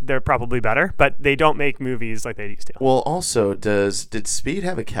as they're probably better, but they don't make movies like they used to. Well, also, did Speed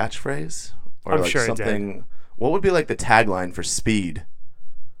have a catchphrase or I'm like sure it did. something? What would be like the tagline for Speed?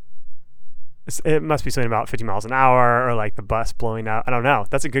 It must be something about 50 miles an hour or like the bus blowing up. I don't know.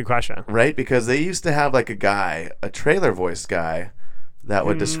 That's a good question. Right, because they used to have like a trailer voice guy that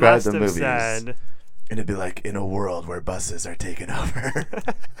would describe Must the have movies, said- and it'd be like, in a world where buses are taken over,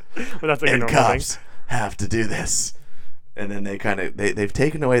 Well, that's like a and normal cops thing. have to do this, and then they've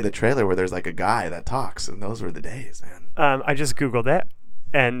taken away the trailer where there's like a guy that talks, and those were the days, man. I just Googled it,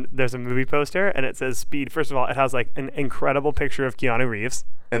 and there's a movie poster, and it says Speed. First of all, it has like an incredible picture of Keanu Reeves.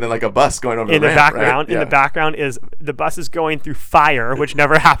 And then like a bus going over In the the ramp, background, right? in the background is the bus is going through fire, which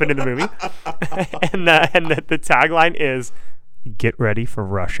never happened in the movie. and the tagline is, "Get ready for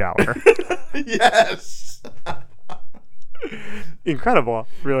rush hour." Yes. Incredible,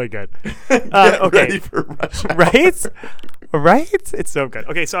 really good. Get Okay, ready for rush hour. right? Right? It's so good.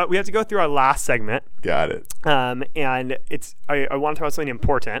 Okay, so we have to go through our last segment, Got it. and it's I want to talk about something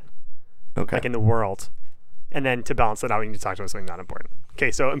important, Okay. like in the world, and then to balance that out, we need to talk about something not important.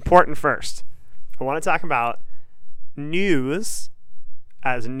 Okay, so important first. I want to talk about news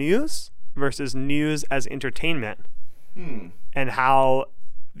as news versus news as entertainment, and how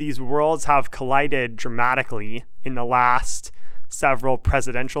these worlds have collided dramatically in the last several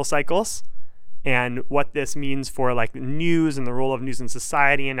presidential cycles, and what this means for like news and the role of news in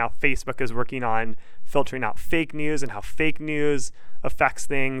society, and how Facebook is working on filtering out fake news and how fake news affects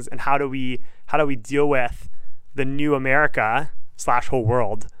things, and how do we deal with the new America / whole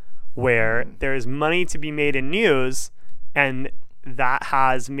world where there is money to be made in news, and that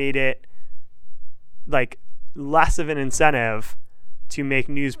has made it like less of an incentive to make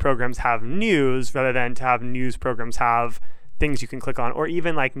news programs have news rather than to have news programs have things you can click on, or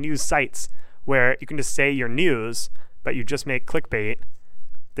even like news sites where you can just say your news, but you just make clickbait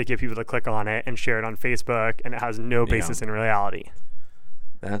that get people to click on it and share it on Facebook, and it has no basis in reality.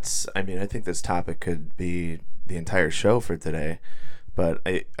 I think this topic could be the entire show for today, but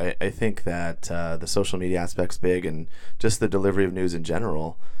I think that the social media aspect's big, and just the delivery of news in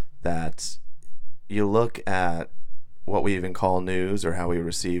general, that you look at what we even call news or how we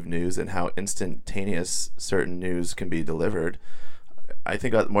receive news and how instantaneous certain news can be delivered. I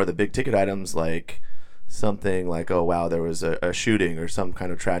think more the big ticket items, like something like, oh wow, there was a shooting or some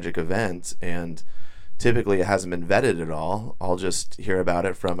kind of tragic event, and typically it hasn't been vetted at all. I'll just hear about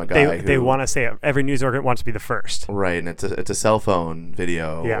it from a guy they want to say it. Every news organ wants to be the first, right? And it's a cell phone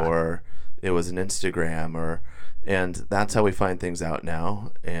video, or it was an Instagram, and that's how we find things out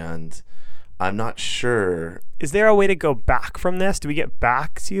now. And I'm not sure. Is there a way to go back from this? Do we get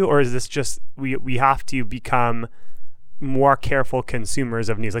back to, or is this just we have to become more careful consumers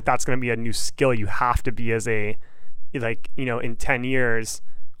of news? Like that's going to be a new skill you have to be as a, like, in 10 years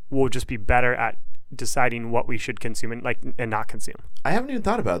we'll just be better at deciding what we should consume and not consume. I haven't even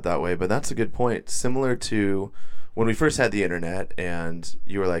thought about it that way, but that's a good point. Similar to when we first had the internet and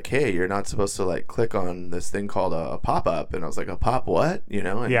you were like, hey, you're not supposed to like click on this thing called a pop-up, and I was like, a pop what?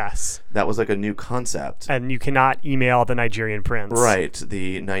 And yes, that was like a new concept. And you cannot email the Nigerian prince. Right,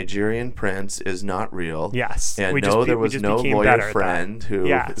 the Nigerian prince is not real. Yes, and there was no lawyer friend who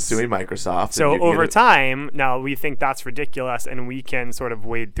is suing Microsoft. So over time, now we think that's ridiculous, and we can sort of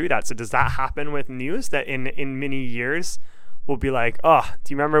wade through that. So does that happen with news, that in many years we'll be like, oh,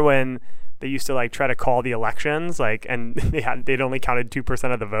 do you remember when they used to like try to call the elections, and they'd only counted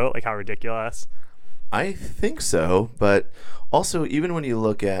 2% of the vote? Like, how ridiculous. I think so, but also even when you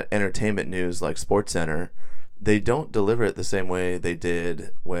look at entertainment news like SportsCenter, they don't deliver it the same way they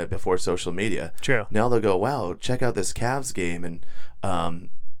did before social media. True. Now they'll go, wow, check out this Cavs game, and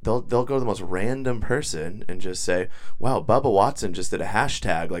they'll go to the most random person and just say, wow, Bubba Watson just did a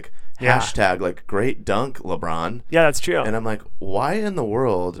hashtag like great dunk, LeBron. Yeah, that's true. And I'm like, why in the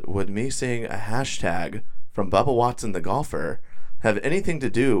world would me seeing a hashtag from Bubba Watson the golfer have anything to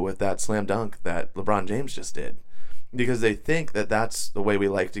do with that slam dunk that LeBron James just did? Because they think that that's the way we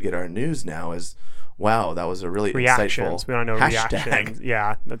like to get our news now, is, wow, that was a really reactions. Insightful we don't know hashtag. Reactions.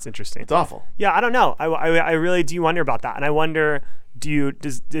 Yeah, that's interesting. It's awful. Yeah, I don't know. I really do wonder about that. And I wonder,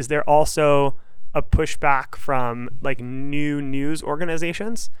 is there also a pushback from like new news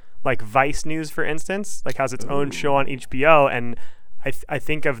organizations? Like Vice News, for instance, like has its own show on HBO, and I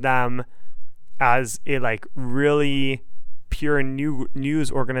think of them as a like really pure new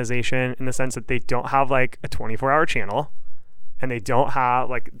news organization in the sense that they don't have like a 24-hour channel, and they don't have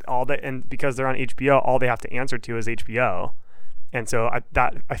like and because they're on HBO, all they have to answer to is HBO, and so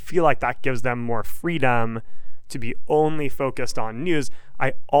I feel like that gives them more freedom to be only focused on news.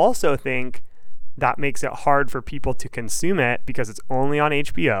 I also think that makes it hard for people to consume it because it's only on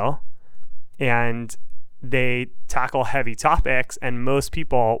HBO and they tackle heavy topics, and most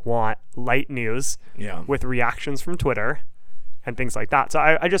people want light news with reactions from Twitter and things like that. So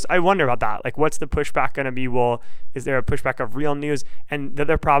I wonder about that. Like, what's the pushback going to be? Well, is there a pushback of real news? And the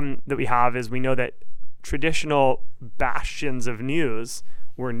other problem that we have is we know that traditional bastions of news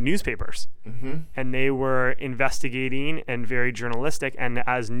were newspapers, and they were investigating and very journalistic. And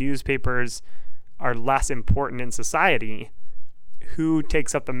as newspapers are less important in society, who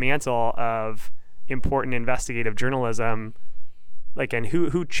takes up the mantle of important investigative journalism? Like, and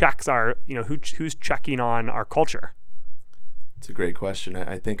who checks our, who's checking on our culture? It's a great question.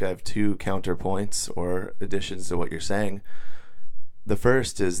 I think I have two counterpoints or additions to what you're saying. The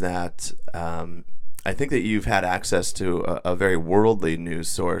first is that I think that you've had access to a very worldly news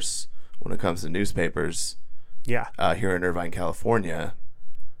source when it comes to newspapers. Yeah. Here in Irvine, California.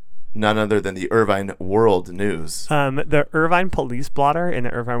 None other than the Irvine World News. The Irvine Police Blotter in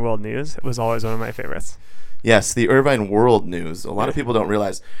the Irvine World News was always one of my favorites. Yes, the Irvine World News. A lot of people don't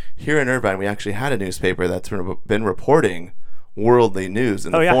realize here in Irvine we actually had a newspaper that's been reporting worldly news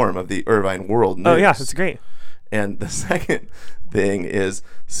in the form of the Irvine World News. Oh yeah, that's great. And the second thing is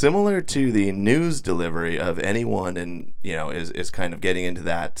similar to the news delivery of anyone, and is kind of getting into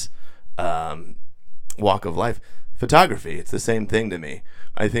that walk of life. Photography, it's the same thing to me.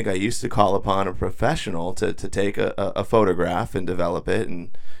 I think I used to call upon a professional to take a photograph and develop it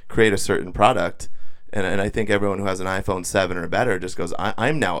and create a certain product. And I think everyone who has an iPhone 7 or better just goes,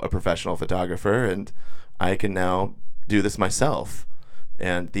 I'm now a professional photographer, and I can now do this myself.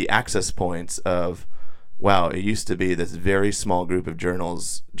 And the access points of, wow, it used to be this very small group of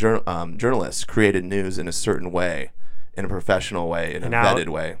journalists created news in a certain way, in a professional way, in a vetted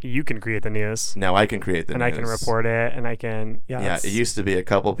way. You can create the news. Now I can create the news. And I can report it, and I can, it used to be a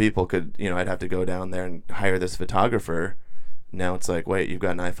couple people could, I'd have to go down there and hire this photographer. Now it's like, wait, you've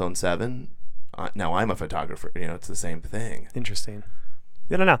got an iPhone 7? Now I'm a photographer. It's the same thing. Interesting.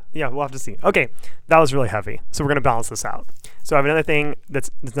 I don't know. Yeah, we'll have to see. Okay, that was really heavy. So we're going to balance this out. So I have another thing that's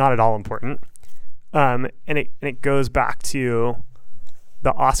not at all important. And it goes back to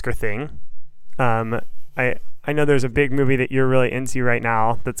the Oscar thing. I know there's a big movie that you're really into right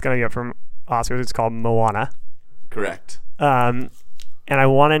now that's going to be up from Oscars. It's called Moana. Correct. And I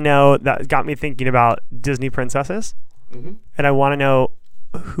want to know, that got me thinking about Disney princesses. Mm-hmm. And I want to know,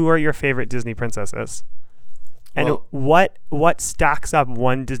 who are your favorite Disney princesses? And what stacks up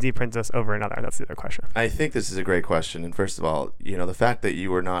one Disney princess over another? That's the other question. I think this is a great question. And first of all, the fact that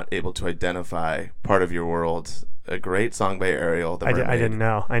you were not able to identify part of your world, a great song by Ariel, the mermaid. I didn't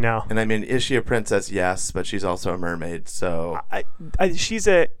know. I know. And I mean, is she a princess? Yes, but she's also a mermaid. So was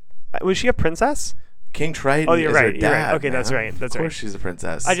she a princess? King Triton you're is right, her dad. you're right. Okay, man. that's right. That's of right. course she's a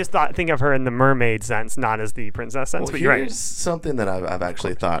princess. I just think of her in the mermaid sense, not as the princess sense. Well, but you're right. Here's something that I've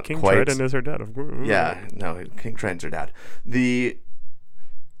actually thought King quite... Triton is her dad. Yeah, no, King Triton's her dad. The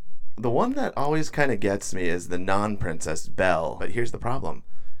one that always kind of gets me is the non-princess Belle. But here's the problem.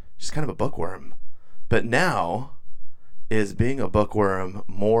 She's kind of a bookworm. But now, is being a bookworm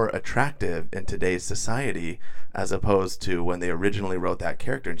more attractive in today's society as opposed to when they originally wrote that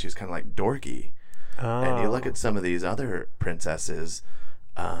character and she's kind of like dorky? Oh. And you look at some of these other princesses,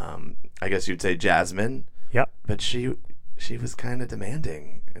 I guess you'd say Jasmine. Yep. But she was kind of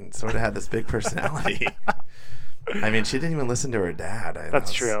demanding and sort of had this big personality. I mean, she didn't even listen to her dad.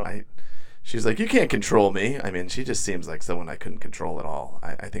 That's true. She's like, you can't control me. I mean, she just seems like someone I couldn't control at all.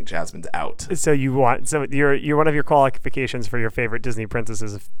 I think Jasmine's out. So you're one of your qualifications for your favorite Disney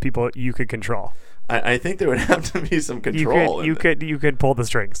princesses of people you could control. I think there would have to be some control. You could pull the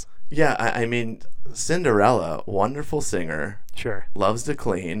strings. Yeah, I mean, Cinderella, wonderful singer. Sure. Loves to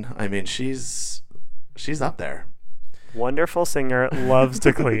clean. I mean, she's up there. Wonderful singer, loves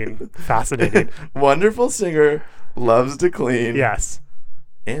to clean. Fascinating. Wonderful singer, loves to clean. Yes.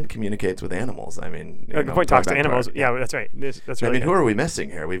 And communicates with animals. I mean, good point. Talks to animals. Yeah, that's right. That's really. I mean, who are we missing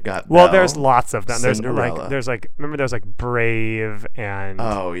here? We've got. Well, Belle, there's lots of them. Cinderella. There's Brave and.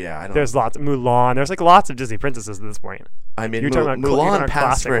 Oh yeah, there's lots. Mulan. There's lots of Disney princesses at this point. I mean, you're talking about Mulan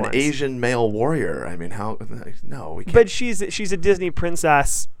passed for an ones. Asian male warrior. I mean, how? No, we can't. But she's a Disney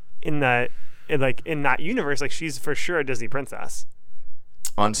princess in that universe. Like, she's for sure a Disney princess.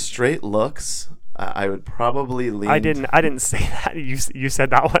 On straight looks, I would probably lean. I didn't say that. You said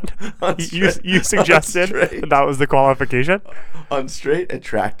that one. You suggested that was the qualification. On straight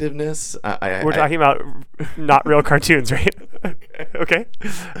attractiveness, we're talking about not real cartoons, right? Okay.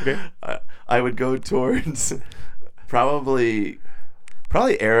 I would go towards probably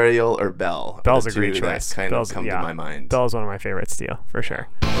Ariel or Belle. Belle's a great choice. That kind of come to my mind. Belle's one of my favorites too, for sure.